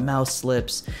over mouse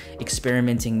slips,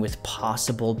 experimenting with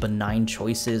possible benign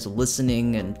choices,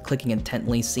 listening and clicking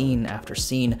intently scene after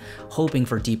scene, hoping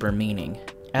for deeper meaning.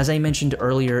 As I mentioned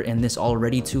earlier in this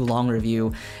already too long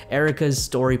review, Erica's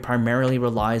story primarily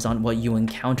relies on what you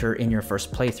encounter in your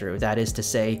first playthrough. That is to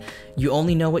say, you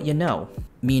only know what you know.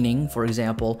 Meaning, for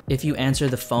example, if you answer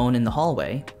the phone in the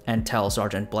hallway and tell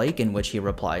Sergeant Blake, in which he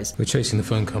replies, "We're chasing the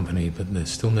phone company, but there's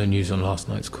still no news on last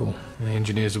night's call. The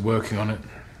engineers are working on it.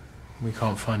 We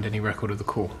can't find any record of the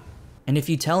call." And if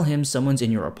you tell him someone's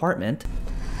in your apartment,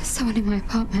 There's someone in my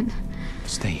apartment.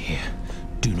 "Stay here.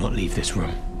 Do not leave this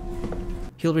room."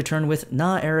 he'll return with,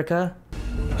 "Nah, Erica."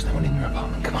 There's no one in your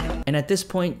apartment, come on. And at this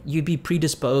point, you'd be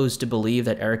predisposed to believe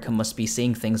that Erica must be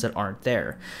seeing things that aren't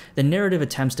there. The narrative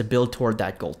attempts to build toward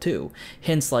that goal too,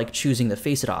 hints like choosing the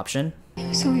face it option, It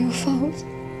was all your fault.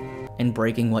 and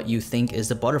breaking what you think is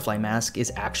the butterfly mask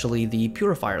is actually the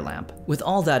purifier lamp. With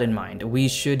all that in mind, we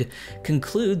should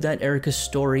conclude that Erica's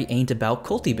story ain't about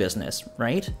culty business,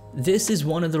 right? This is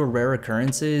one of the rare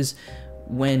occurrences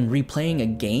when replaying a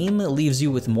game leaves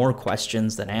you with more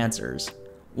questions than answers.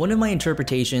 One of my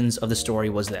interpretations of the story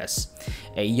was this.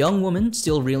 A young woman,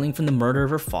 still reeling from the murder of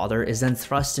her father, is then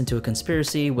thrust into a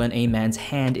conspiracy when a man's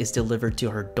hand is delivered to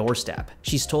her doorstep.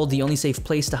 She's told the only safe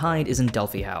place to hide is in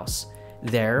Delphi House.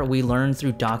 There, we learn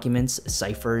through documents,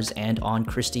 ciphers, and on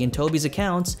Christy and Toby's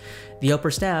accounts, the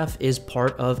upper staff is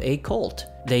part of a cult.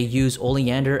 They use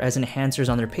oleander as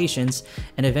enhancers on their patients,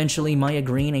 and eventually Maya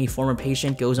Green, a former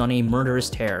patient, goes on a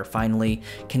murderous tear, finally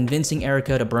convincing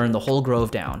Erica to burn the whole grove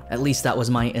down. At least that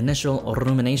was my initial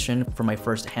rumination for my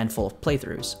first handful of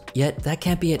playthroughs. Yet, that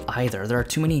can't be it either. There are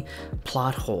too many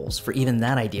plot holes for even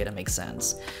that idea to make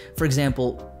sense. For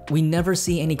example, we never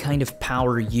see any kind of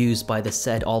power used by the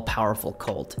said all-powerful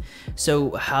cult.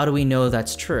 So how do we know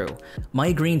that's true?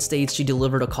 Maya Green states she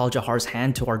delivered a Kal Jahar's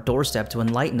hand to our doorstep to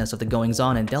enlighten us of the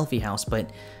goings-on in Delphi House, but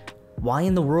why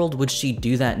in the world would she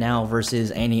do that now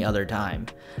versus any other time?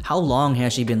 How long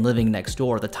has she been living next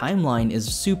door? The timeline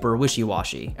is super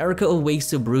wishy-washy. Erica awakes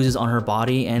to bruises on her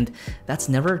body, and that's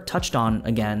never touched on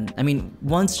again. I mean,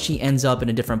 once she ends up in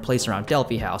a different place around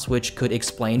Delphi House, which could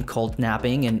explain cult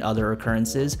napping and other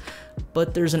occurrences,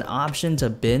 but there's an option to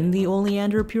bin the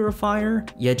oleander purifier,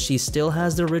 yet she still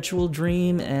has the ritual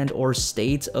dream and or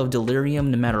state of delirium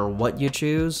no matter what you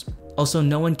choose. Also,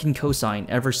 no one can co-sign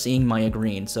ever seeing Maya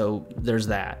Green, so there's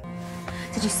that.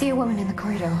 Did you see a woman in the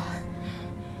corridor?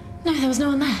 No, there was no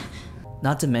one there.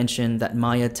 Not to mention that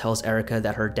Maya tells Erica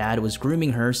that her dad was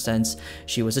grooming her since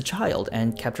she was a child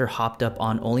and kept her hopped up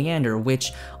on oleander,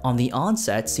 which on the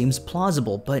onset seems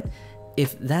plausible, but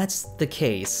if that's the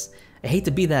case, I hate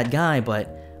to be that guy,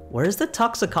 but where's the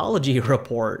toxicology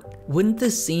report? Wouldn't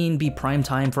this scene be prime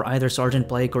time for either Sergeant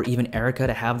Blake or even Erica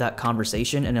to have that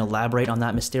conversation and elaborate on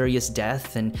that mysterious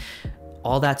death and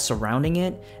all that surrounding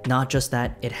it, not just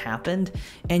that it happened?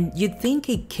 And you'd think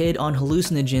a kid on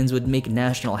hallucinogens would make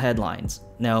national headlines.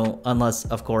 No, unless,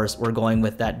 of course, we're going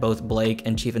with that both Blake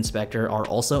and Chief Inspector are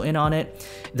also in on it,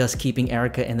 thus keeping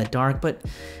Erica in the dark, but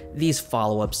these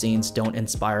follow-up scenes don't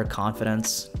inspire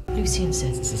confidence. Lucian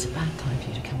says this is a bad time for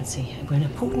you to come and see her. We're in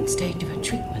an important stage of her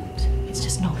treatment. It's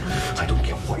just not right. I don't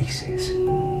care what he says.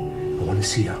 I want to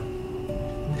see her.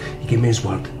 He gave me his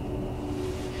word.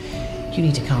 You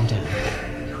need to calm down.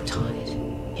 You're tired,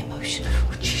 emotional.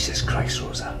 Oh, Jesus Christ,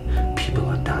 Rosa. People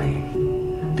are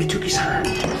dying. They took his hand.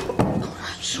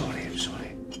 I'm sorry, I'm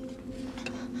sorry.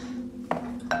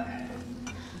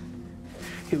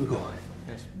 Here we go.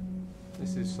 Yes,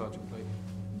 this is Sergeant Blake.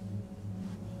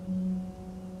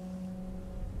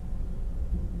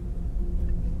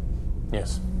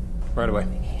 Yes, right away.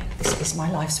 This is my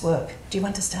life's work. Do you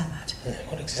understand that?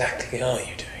 What exactly are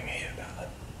you doing here about it?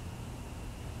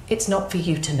 It's not for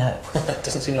you to know. It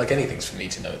doesn't seem like anything's for me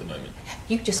to know at the moment.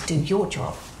 You just do your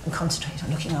job and concentrate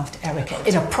on looking after Erica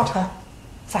in a proper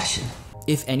fashion.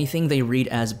 If anything, they read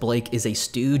as Blake is a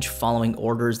stooge following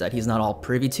orders that he's not all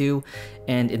privy to,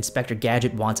 and Inspector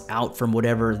Gadget wants out from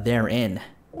whatever they're in.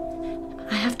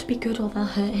 I have to be good or they'll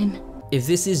hurt him. If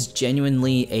this is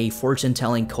genuinely a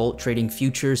fortune-telling cult trading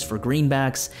futures for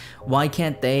greenbacks, why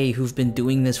can't they, who've been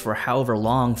doing this for however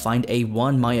long, find a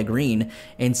one Maya Green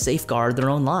and safeguard their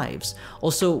own lives?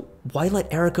 Also, why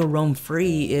let Erica roam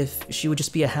free if she would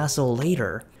just be a hassle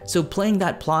later? So playing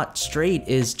that plot straight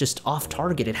is just off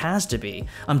target, it has to be.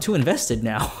 I'm too invested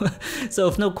now. So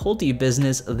if no culty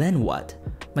business, then what?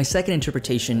 My second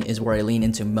interpretation is where I lean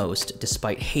into most,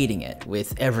 despite hating it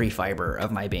with every fiber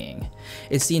of my being.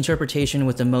 It's the interpretation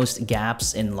with the most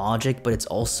gaps in logic, but it's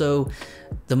also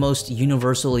the most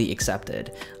universally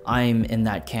accepted. I'm in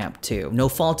that camp too. No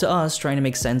fault to us trying to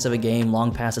make sense of a game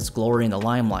long past its glory in the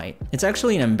limelight. It's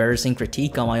actually an embarrassing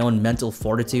critique on my own mental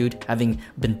fortitude, having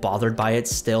been bothered by it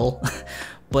still.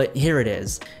 But here it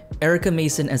is. Erica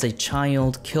Mason as a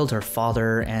child killed her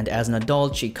father, and as an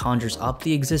adult she conjures up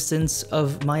the existence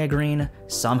of Maya Green.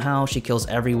 Somehow she kills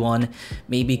everyone,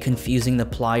 maybe confusing the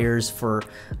pliers for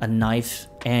a knife,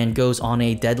 and goes on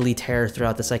a deadly tear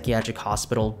throughout the psychiatric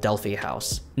hospital Delphi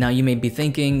house. Now you may be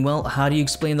thinking, well, how do you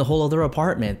explain the whole other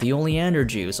apartment, the oleander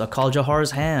juice, Akal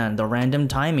Jahar's hand, the random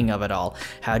timing of it all?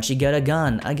 How'd she get a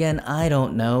gun? Again, I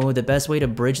don't know. The best way to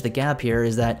bridge the gap here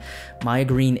is that Maya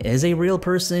Green is a real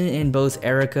person and both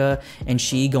Erica and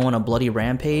she go on a bloody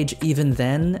rampage. Even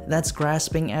then, that's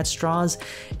grasping at straws.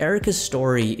 Erica's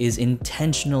story is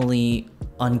intentionally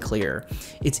unclear.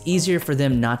 It's easier for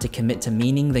them not to commit to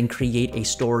meaning than create a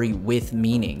story with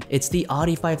meaning. It's the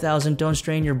Audi 5000 don't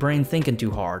strain your brain thinking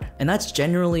too hard. And that's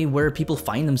generally where people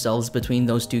find themselves between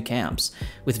those two camps,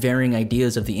 with varying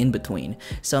ideas of the in-between.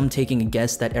 Some taking a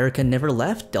guess that Erica never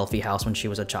left Delphi House when she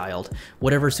was a child.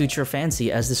 Whatever suits your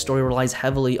fancy, as the story relies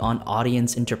heavily on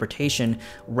audience interpretation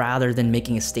rather than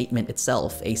making a statement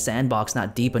itself, a sandbox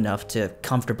not deep enough to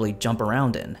comfortably jump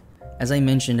around in. As I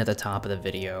mentioned at the top of the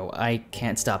video, I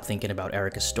can't stop thinking about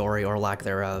Erica's story or lack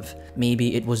thereof.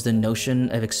 Maybe it was the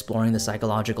notion of exploring the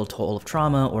psychological toll of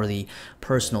trauma or the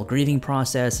personal grieving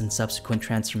process and subsequent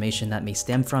transformation that may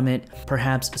stem from it.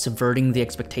 Perhaps subverting the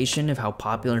expectation of how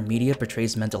popular media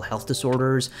portrays mental health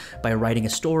disorders by writing a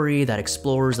story that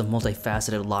explores the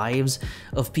multifaceted lives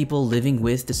of people living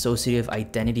with dissociative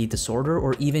identity disorder,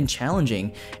 or even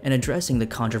challenging and addressing the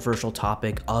controversial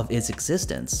topic of its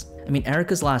existence. I mean,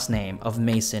 Erica's last name of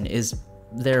Mason is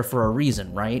there for a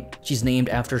reason, right? She's named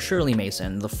after Shirley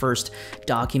Mason, the first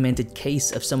documented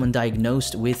case of someone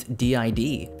diagnosed with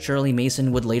DID. Shirley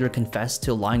Mason would later confess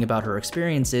to lying about her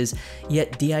experiences,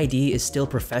 yet DID is still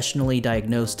professionally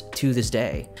diagnosed to this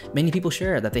day. Many people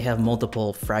share that they have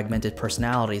multiple fragmented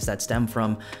personalities that stem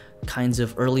from kinds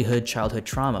of earlyhood childhood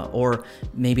trauma, or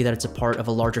maybe that it's a part of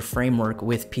a larger framework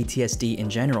with PTSD in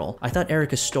general. I thought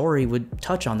Erica's story would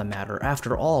touch on the matter.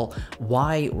 After all,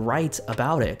 why write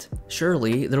about it?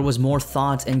 Surely there was more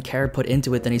thought and care put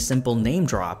into it than a simple name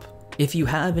drop. If you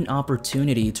have an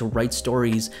opportunity to write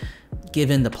stories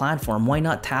given the platform, why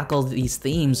not tackle these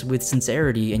themes with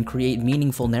sincerity and create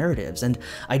meaningful narratives? And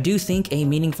I do think a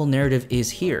meaningful narrative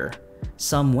is here,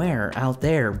 somewhere out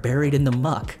there, buried in the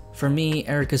muck. For me,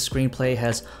 Erica's screenplay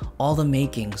has all the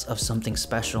makings of something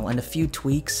special, and a few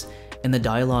tweaks in the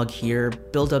dialogue here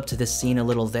build up to this scene a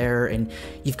little there, and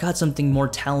you've got something more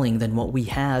telling than what we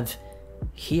have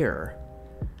here.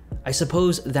 I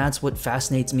suppose that's what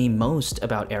fascinates me most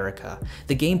about Erica.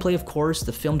 The gameplay, of course,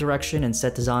 the film direction and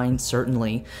set design,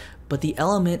 certainly, but the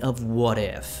element of what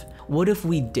if. What if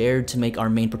we dared to make our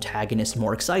main protagonist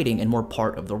more exciting and more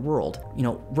part of the world? You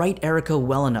know, write Erica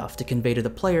well enough to convey to the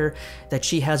player that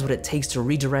she has what it takes to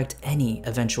redirect any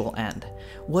eventual end.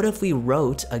 What if we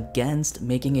wrote against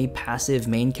making a passive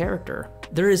main character?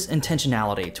 There is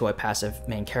intentionality to a passive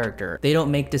main character. They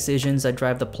don't make decisions that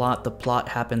drive the plot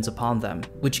happens upon them,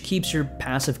 which keeps your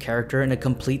passive character in a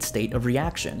complete state of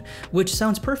reaction, which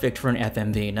sounds perfect for an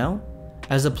FMV, no?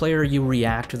 As a player, you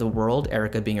react to the world,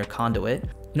 Erica being your conduit.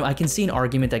 You know, I can see an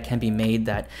argument that can be made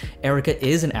that Erica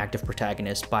is an active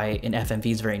protagonist by an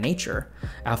FMV's very nature.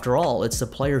 After all, it's the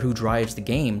player who drives the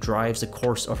game, drives the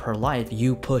course of her life.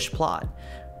 You push plot.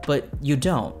 But you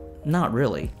don't. Not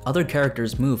really. Other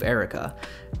characters move Erica.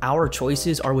 Our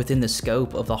choices are within the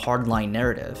scope of the hardline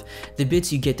narrative. The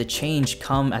bits you get to change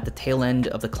come at the tail end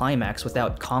of the climax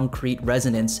without concrete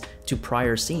resonance to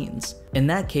prior scenes. In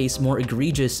that case, more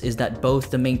egregious is that both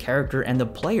the main character and the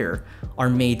player are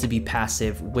made to be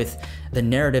passive, with the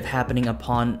narrative happening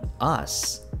upon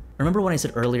us. Remember when I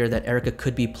said earlier that Erica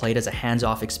could be played as a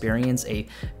hands-off experience, a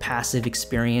passive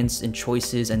experience in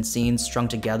choices and scenes strung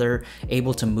together,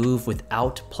 able to move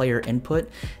without player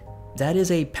input? that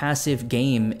is a passive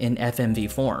game in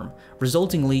FMV form.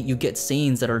 Resultingly, you get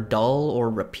scenes that are dull or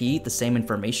repeat the same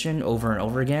information over and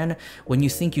over again when you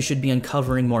think you should be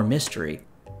uncovering more mystery.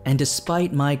 And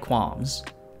despite my qualms,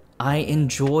 I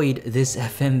enjoyed this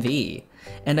FMV,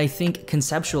 and I think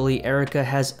conceptually Erica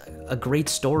has a great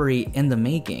story in the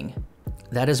making.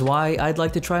 That is why I'd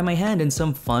like to try my hand in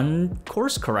some fun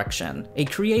course correction. A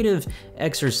creative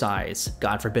exercise,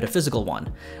 God forbid a physical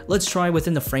one. Let's try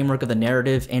within the framework of the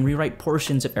narrative and rewrite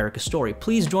portions of Erica's story.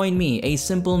 Please join me, a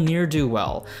simple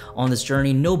ne'er-do-well, on this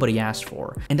journey nobody asked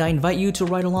for. And I invite you to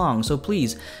ride along, so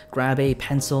please grab a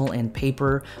pencil and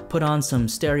paper, put on some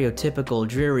stereotypical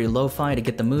dreary lo-fi to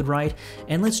get the mood right,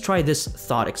 and let's try this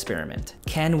thought experiment.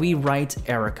 Can we write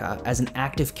Erica as an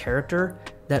active character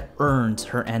that earns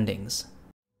her endings?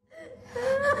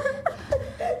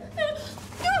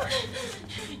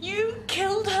 You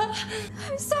killed her.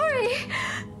 I'm sorry.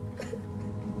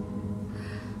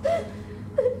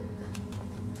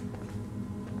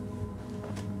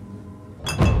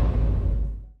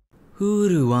 Who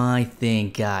do I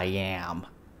think I am?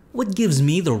 What gives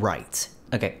me the right?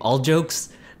 Okay, all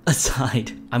jokes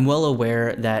aside, I'm well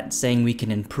aware that saying we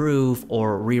can improve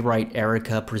or rewrite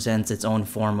Erica presents its own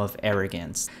form of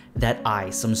arrogance. That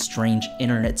I, some strange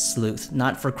internet sleuth,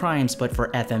 not for crimes but for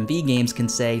FMV games, can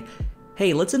say,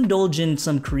 hey, let's indulge in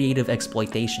some creative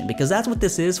exploitation, because that's what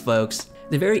this is, folks.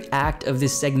 The very act of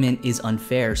this segment is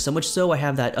unfair, so much so I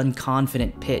have that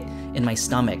unconfident pit in my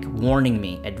stomach warning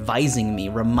me, advising me,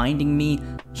 reminding me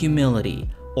humility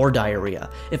or diarrhea.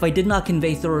 If I did not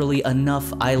convey thoroughly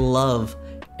enough, I love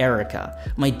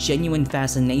Erica. My genuine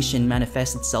fascination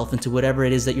manifests itself into whatever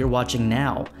it is that you're watching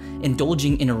now.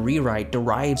 Indulging in a rewrite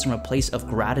derives from a place of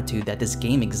gratitude that this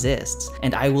game exists,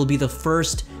 and I will be the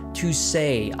first to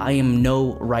say I am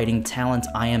no writing talent,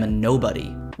 I am a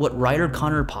nobody. What writer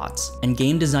Connor Potts and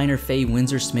game designer Faye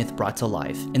Windsor Smith brought to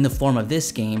life in the form of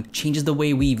this game changes the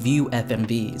way we view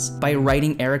FMVs. By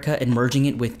writing Erica and merging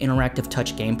it with interactive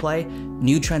touch gameplay,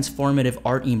 new transformative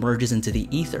art emerges into the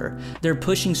ether. They're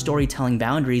pushing storytelling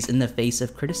boundaries in the face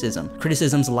of criticism.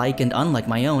 Criticisms like and unlike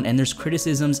my own, and there's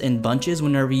criticisms in bunches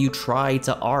whenever you try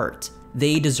to art.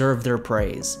 They deserve their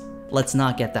praise. Let's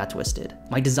not get that twisted.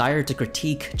 My desire to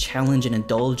critique, challenge, and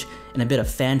indulge in a bit of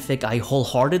fanfic I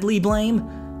wholeheartedly blame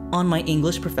on my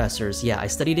English professors. Yeah, I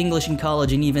studied English in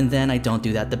college, and even then I don't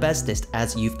do that the bestest,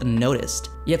 as you've noticed.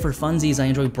 Yet for funsies, I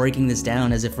enjoy breaking this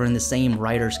down as if we're in the same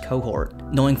writer's cohort,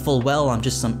 knowing full well I'm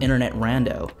just some internet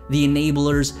rando. The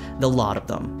enablers, the lot of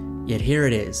them. Yet here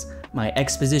it is, my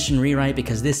exposition rewrite,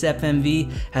 because this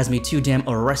FMV has me too damn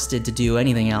arrested to do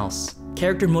anything else.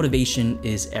 Character motivation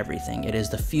is everything. It is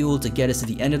the fuel to get us to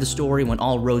the end of the story when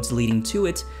all roads leading to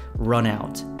it run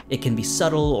out. It can be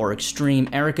subtle or extreme,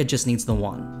 Erica just needs the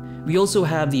one. We also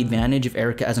have the advantage of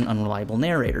Erica as an unreliable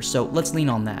narrator, so let's lean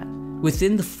on that.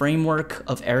 Within the framework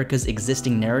of Erica's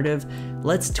existing narrative,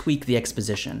 let's tweak the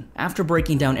exposition. After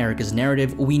breaking down Erica's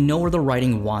narrative, we know where the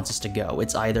writing wants us to go.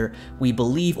 It's either we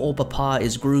believe old Papa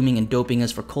is grooming and doping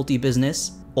us for culty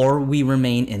business, or we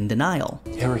remain in denial.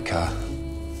 Erica.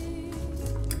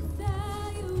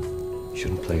 You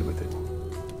shouldn't play with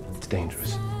it. It's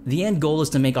dangerous. The end goal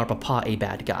is to make our Papa a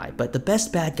bad guy, but the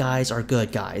best bad guys are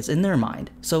good guys in their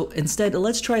mind. So instead,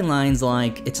 let's try lines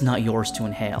like, it's not yours to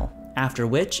inhale. After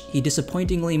which, he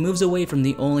disappointingly moves away from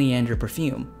the oleander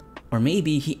perfume. Or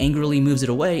maybe he angrily moves it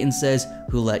away and says,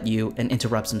 who let you, and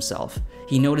interrupts himself.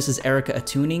 He notices Erica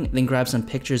attuning, then grabs some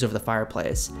pictures over the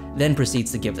fireplace, then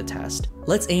proceeds to give the test.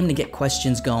 Let's aim to get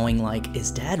questions going like, is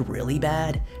Dad really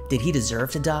bad? Did he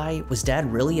deserve to die? Was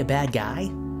Dad really a bad guy?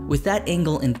 With that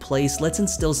angle in place, let's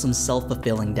instill some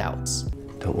self-fulfilling doubts.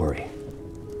 Don't worry.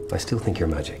 I still think you're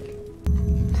magic.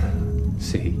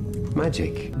 See?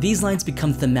 Magic. These lines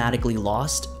become thematically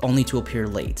lost, only to appear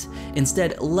late.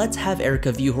 Instead, let's have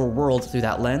Erica view her world through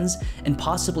that lens, and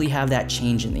possibly have that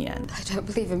change in the end. I don't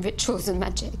believe in rituals and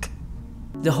magic.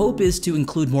 The hope is to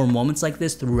include more moments like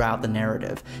this throughout the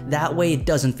narrative. That way it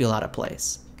doesn't feel out of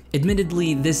place.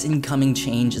 Admittedly, this incoming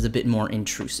change is a bit more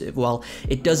intrusive. While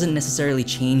it doesn't necessarily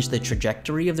change the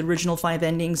trajectory of the original 5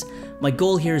 endings, my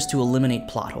goal here is to eliminate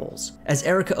plot holes. As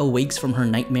Erica awakes from her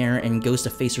nightmare and goes to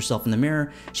face herself in the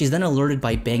mirror, she's then alerted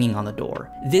by banging on the door.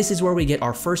 This is where we get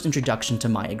our first introduction to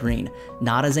Maya Green,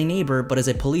 not as a neighbor, but as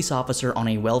a police officer on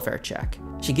a welfare check.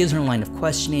 She gives her line of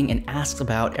questioning and asks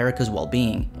about Erica's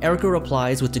well-being. Erica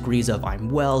replies with degrees of I'm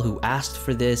well, who asked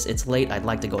for this, it's late, I'd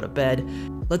like to go to bed.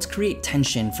 Let's create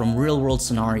tension from real-world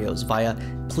scenarios via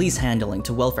police handling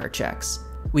to welfare checks.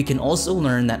 We can also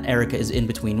learn that Erica is in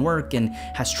between work and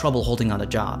has trouble holding on to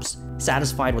jobs.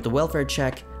 Satisfied with the welfare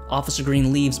check, Officer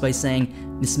Green leaves by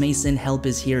saying, Miss Mason, help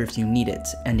is here if you need it,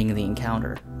 ending the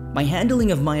encounter. My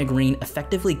handling of Maya Green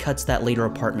effectively cuts that later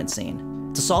apartment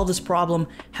scene. To solve this problem,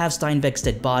 have Steinbeck's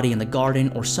dead body in the garden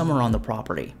or somewhere on the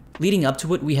property. Leading up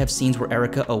to it, we have scenes where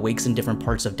Erica awakes in different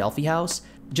parts of Delphi House.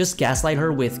 Just gaslight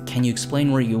her with, "Can you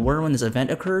explain where you were when this event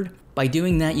occurred?" By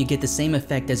doing that, you get the same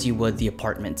effect as you would the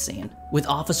apartment scene. With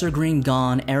Officer Green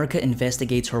gone, Erica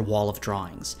investigates her wall of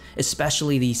drawings,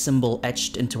 especially the symbol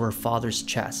etched into her father's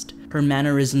chest. Her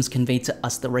mannerisms convey to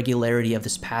us the regularity of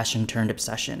this passion turned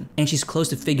obsession. And she's close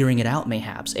to figuring it out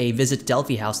mayhaps, a visit to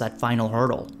Delphi House that final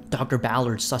hurdle. Dr.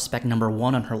 Ballard's suspect number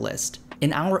 1 on her list.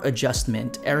 In our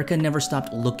adjustment, Erica never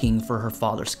stopped looking for her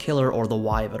father's killer or the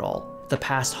why of it all. The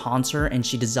past haunts her and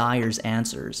she desires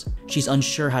answers. She's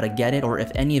unsure how to get it or if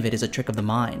any of it is a trick of the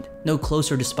mind. No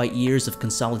closer despite years of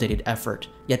consolidated effort.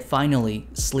 Yet finally,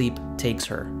 sleep takes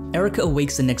her. Erica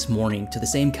awakes the next morning to the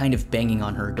same kind of banging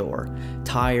on her door.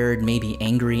 Tired, maybe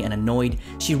angry and annoyed,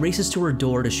 she races to her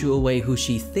door to shoo away who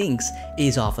she thinks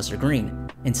is Officer Green.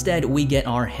 Instead, we get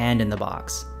our hand in the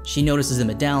box. She notices the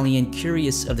medallion,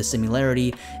 curious of the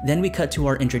similarity, then we cut to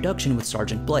our introduction with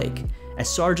Sergeant Blake. As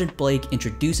Sergeant Blake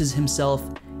introduces himself,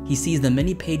 he sees the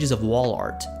many pages of wall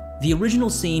art. The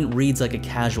original scene reads like a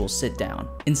casual sit-down.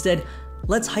 Instead,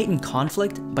 let's heighten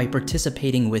conflict by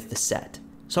participating with the set.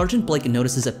 Sergeant Blake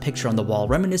notices a picture on the wall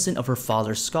reminiscent of her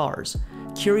father's scars.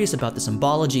 Curious about the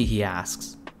symbology, he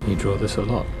asks, "You draw this a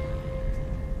lot?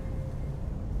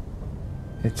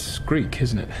 It's Greek,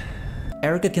 isn't it?"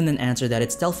 Erica can then answer that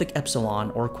it's Delphic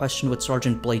Epsilon or question what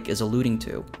Sergeant Blake is alluding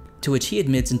to which he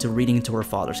admits into reading into her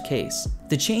father's case.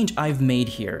 The change I've made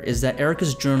here is that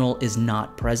Erica's journal is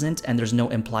not present and there's no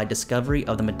implied discovery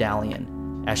of the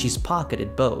medallion, as she's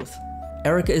pocketed both.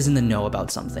 Erica is in the know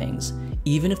about some things,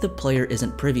 even if the player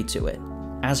isn't privy to it.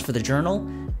 As for the journal,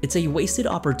 it's a wasted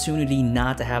opportunity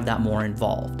not to have that more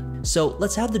involved. So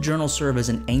let's have the journal serve as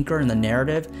an anchor in the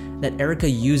narrative that Erica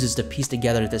uses to piece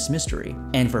together this mystery.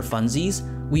 And for funsies,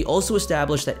 we also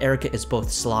establish that Erica is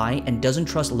both sly and doesn't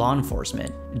trust law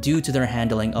enforcement due to their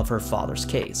handling of her father's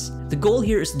case. The goal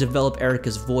here is to develop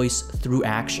Erica's voice through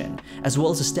action, as well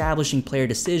as establishing player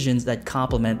decisions that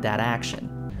complement that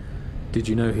action. Did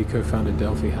you know he co-founded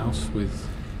Delphi House with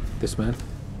this man,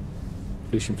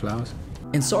 Lucian Flowers?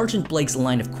 In Sergeant Blake's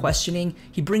line of questioning,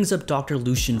 he brings up Dr.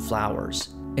 Lucian Flowers,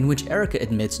 in which Erica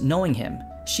admits knowing him.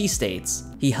 She states,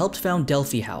 he helped found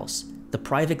Delphi House, the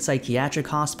private psychiatric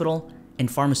hospital and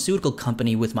pharmaceutical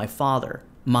company with my father.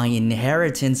 My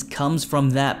inheritance comes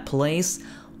from that place?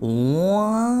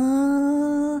 What?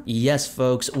 Yes,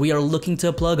 folks, we are looking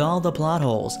to plug all the plot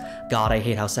holes. God, I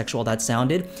hate how sexual that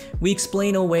sounded. We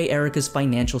explain away Erica's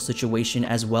financial situation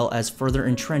as well as further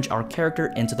entrench our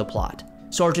character into the plot.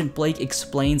 Sergeant Blake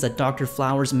explains that Dr.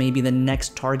 Flowers may be the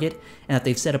next target and that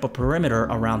they've set up a perimeter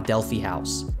around Delphi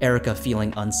House. Erica,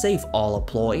 feeling unsafe all a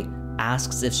ploy,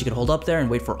 asks if she could hold up there and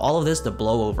wait for all of this to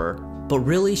blow over. But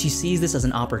really, she sees this as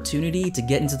an opportunity to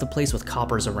get into the place with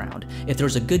coppers around. If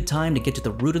there's a good time to get to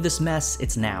the root of this mess,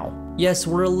 it's now. Yes,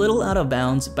 we're a little out of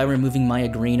bounds by removing Maya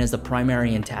Green as the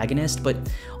primary antagonist, but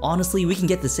honestly, we can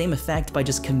get the same effect by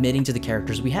just committing to the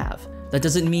characters we have. That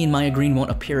doesn't mean Maya Green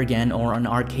won't appear again, or in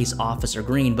our case, Officer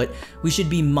Green, but we should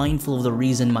be mindful of the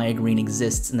reason Maya Green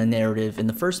exists in the narrative in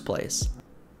the first place.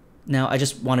 Now, I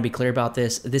just want to be clear about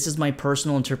this. This is my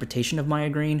personal interpretation of Maya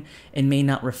Green and may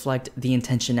not reflect the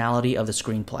intentionality of the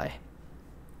screenplay.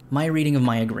 My reading of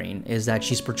Maya Green is that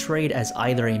she's portrayed as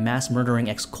either a mass-murdering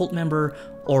ex-cult member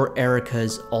or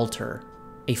Erica's alter.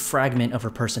 A fragment of her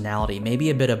personality, maybe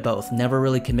a bit of both, never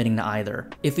really committing to either.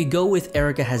 If we go with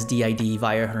Erica has DID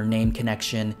via her name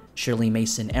connection, Shirley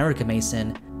Mason, Erica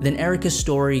Mason, then Erica's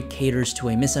story caters to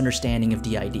a misunderstanding of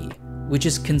DID, which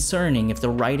is concerning if the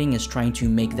writing is trying to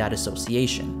make that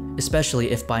association, especially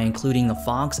if by including the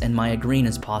Fox and Maya Green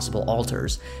as possible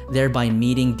alters, thereby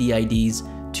meeting DID's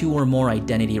 2 or more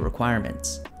identity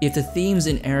requirements. If the themes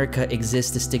in Erica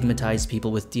exist to stigmatize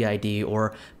people with DID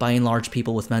or by and large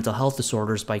people with mental health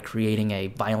disorders by creating a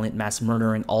violent mass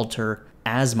murdering alter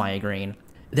as Maya Green,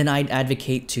 then I'd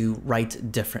advocate to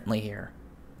write differently here.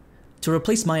 To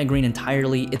replace Maya Green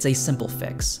entirely, it's a simple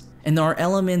fix, and there are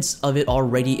elements of it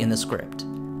already in the script.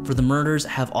 For the murders,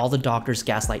 have all the doctors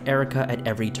gaslight Erica at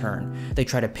every turn. They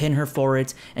try to pin her for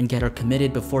it and get her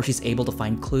committed before she's able to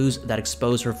find clues that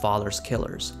expose her father's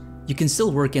killers. You can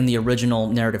still work in the original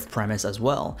narrative premise as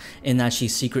well, in that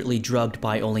she's secretly drugged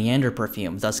by oleander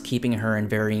perfume, thus keeping her in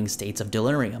varying states of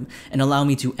delirium, and allow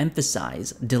me to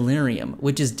emphasize delirium,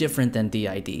 which is different than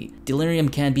DID. Delirium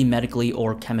can be medically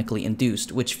or chemically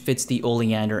induced, which fits the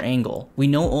oleander angle. We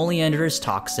know oleander is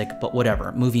toxic, but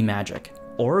whatever, movie magic.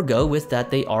 Or go with that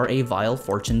they are a vile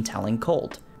fortune-telling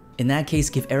cult. In that case,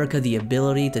 give Erica the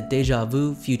ability to deja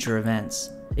vu future events.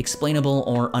 explainable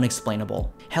or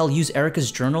unexplainable. Hell, use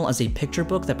Erica's journal as a picture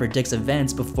book that predicts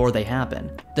events before they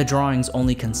happen. The drawing's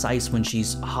only concise when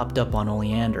she's hopped up on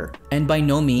Oleander. And by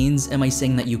no means am I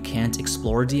saying that you can't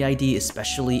explore DID,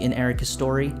 especially in Erica's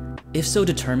story. If so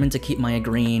determined to keep Maya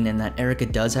green and that Erica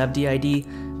does have DID,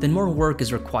 then more work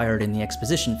is required in the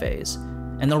exposition phase.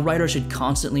 And the writer should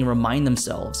constantly remind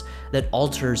themselves that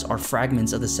alters are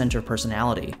fragments of the center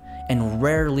personality, and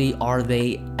rarely are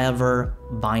they ever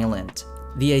violent.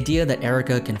 The idea that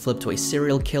Erica can flip to a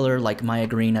serial killer like Maya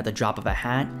Green at the drop of a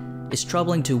hat is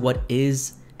troubling to what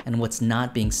is and what's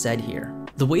not being said here.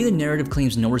 The way the narrative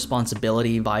claims no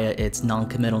responsibility via its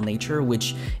non-committal nature,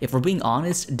 which, if we're being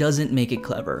honest, doesn't make it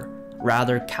clever,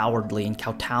 rather cowardly and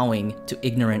kowtowing to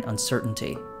ignorant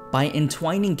uncertainty. By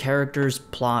entwining characters,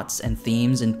 plots, and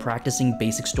themes and practicing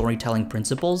basic storytelling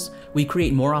principles, we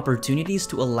create more opportunities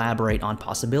to elaborate on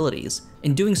possibilities.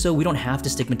 In doing so, we don't have to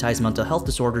stigmatize mental health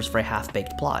disorders for a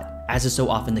half-baked plot, as is so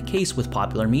often the case with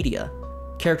popular media.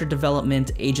 Character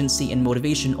development, agency, and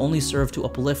motivation only serve to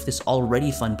uplift this already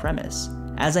fun premise.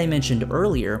 As I mentioned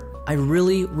earlier, I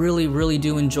really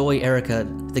do enjoy Erica,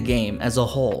 the game, as a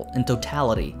whole, in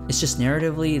totality. It's just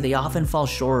narratively, they often fall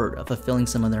short of fulfilling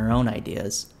some of their own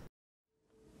ideas.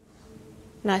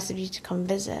 Nice of you to come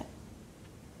visit.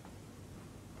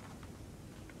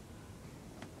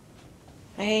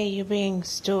 Hey, you're being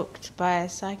stalked by a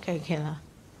psycho killer.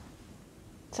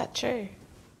 Is that true?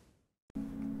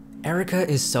 Erica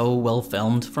is so well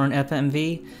filmed for an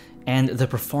FMV, and the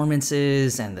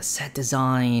performances and the set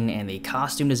design and the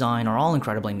costume design are all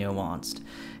incredibly nuanced.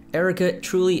 Erica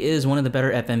truly is one of the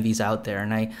better FMVs out there,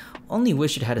 and I only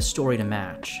wish it had a story to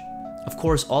match. Of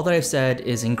course, all that I've said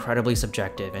is incredibly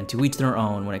subjective and to each their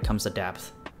own when it comes to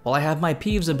depth. While I have my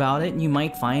peeves about it, you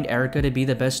might find Erica to be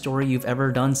the best story you've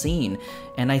ever seen,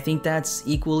 and I think that's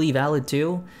equally valid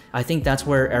too. I think that's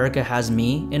where Erica has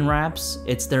me in raps,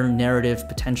 it's their narrative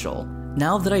potential.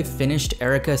 Now that I've finished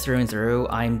Erica through and through,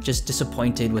 I'm just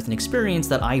disappointed with an experience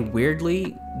that I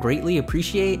weirdly, greatly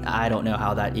appreciate. I don't know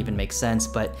how that even makes sense,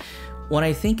 but when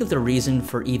I think of the reason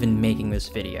for even making this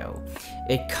video,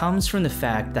 it comes from the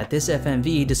fact that this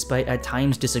FMV, despite at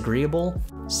times disagreeable,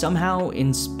 somehow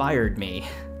inspired me.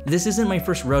 This isn't my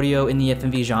first rodeo in the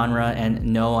FMV genre, and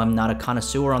no, I'm not a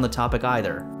connoisseur on the topic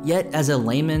either. Yet, as a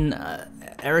layman,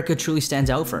 Erica truly stands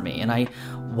out for me, and I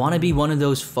want to be one of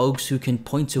those folks who can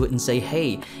point to it and say,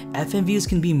 hey, FMVs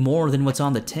can be more than what's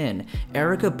on the tin.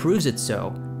 Erica proves it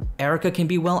so. Erica can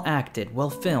be well acted, well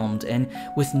filmed, and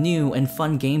with new and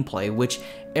fun gameplay, which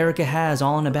Erica has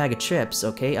all in a bag of chips,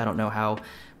 okay? I don't know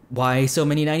why so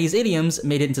many 90s idioms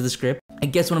made it into the script. I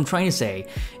guess what I'm trying to say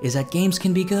is that games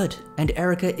can be good, and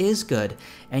Erica is good,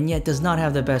 and yet does not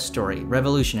have the best story.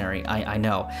 Revolutionary, I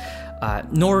know.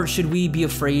 Nor should we be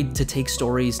afraid to take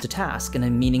stories to task in a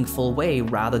meaningful way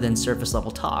rather than surface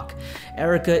level talk.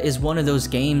 Erica is one of those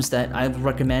games that I would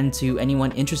recommend to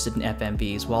anyone interested in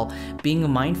FMVs while being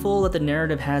mindful that the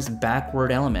narrative has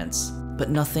backward elements. But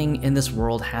nothing in this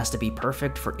world has to be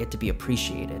perfect for it to be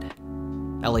appreciated.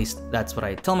 At least that's what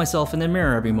I tell myself in the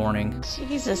mirror every morning.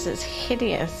 Jesus, it's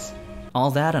hideous. All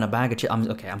that and a bag of chips.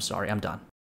 Okay, I'm sorry, I'm done.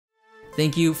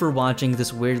 Thank you for watching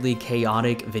this weirdly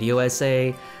chaotic video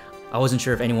essay. I wasn't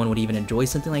sure if anyone would even enjoy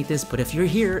something like this, but if you're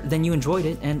here, then you enjoyed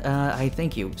it, and I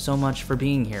thank you so much for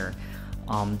being here.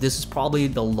 This is probably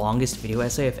the longest video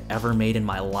essay I've ever made in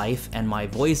my life, and my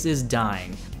voice is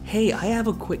dying. Hey, I have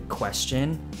a quick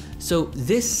question. So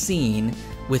this scene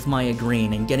with Maya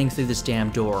Green and getting through this damn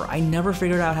door, I never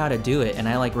figured out how to do it, and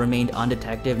I remained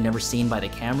undetected, never seen by the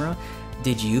camera.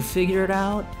 Did you figure it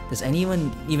out? Does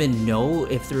anyone even know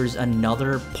if there's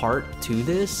another part to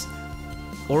this?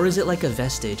 Or is it like a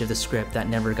vestige of the script that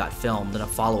never got filmed in a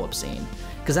follow-up scene?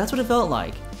 Because that's what it felt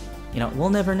like. You know, we'll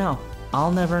never know.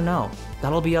 I'll never know.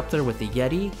 That'll be up there with the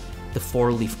Yeti, the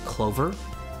 4-leaf clover,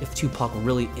 if Tupac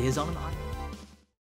really is on an island.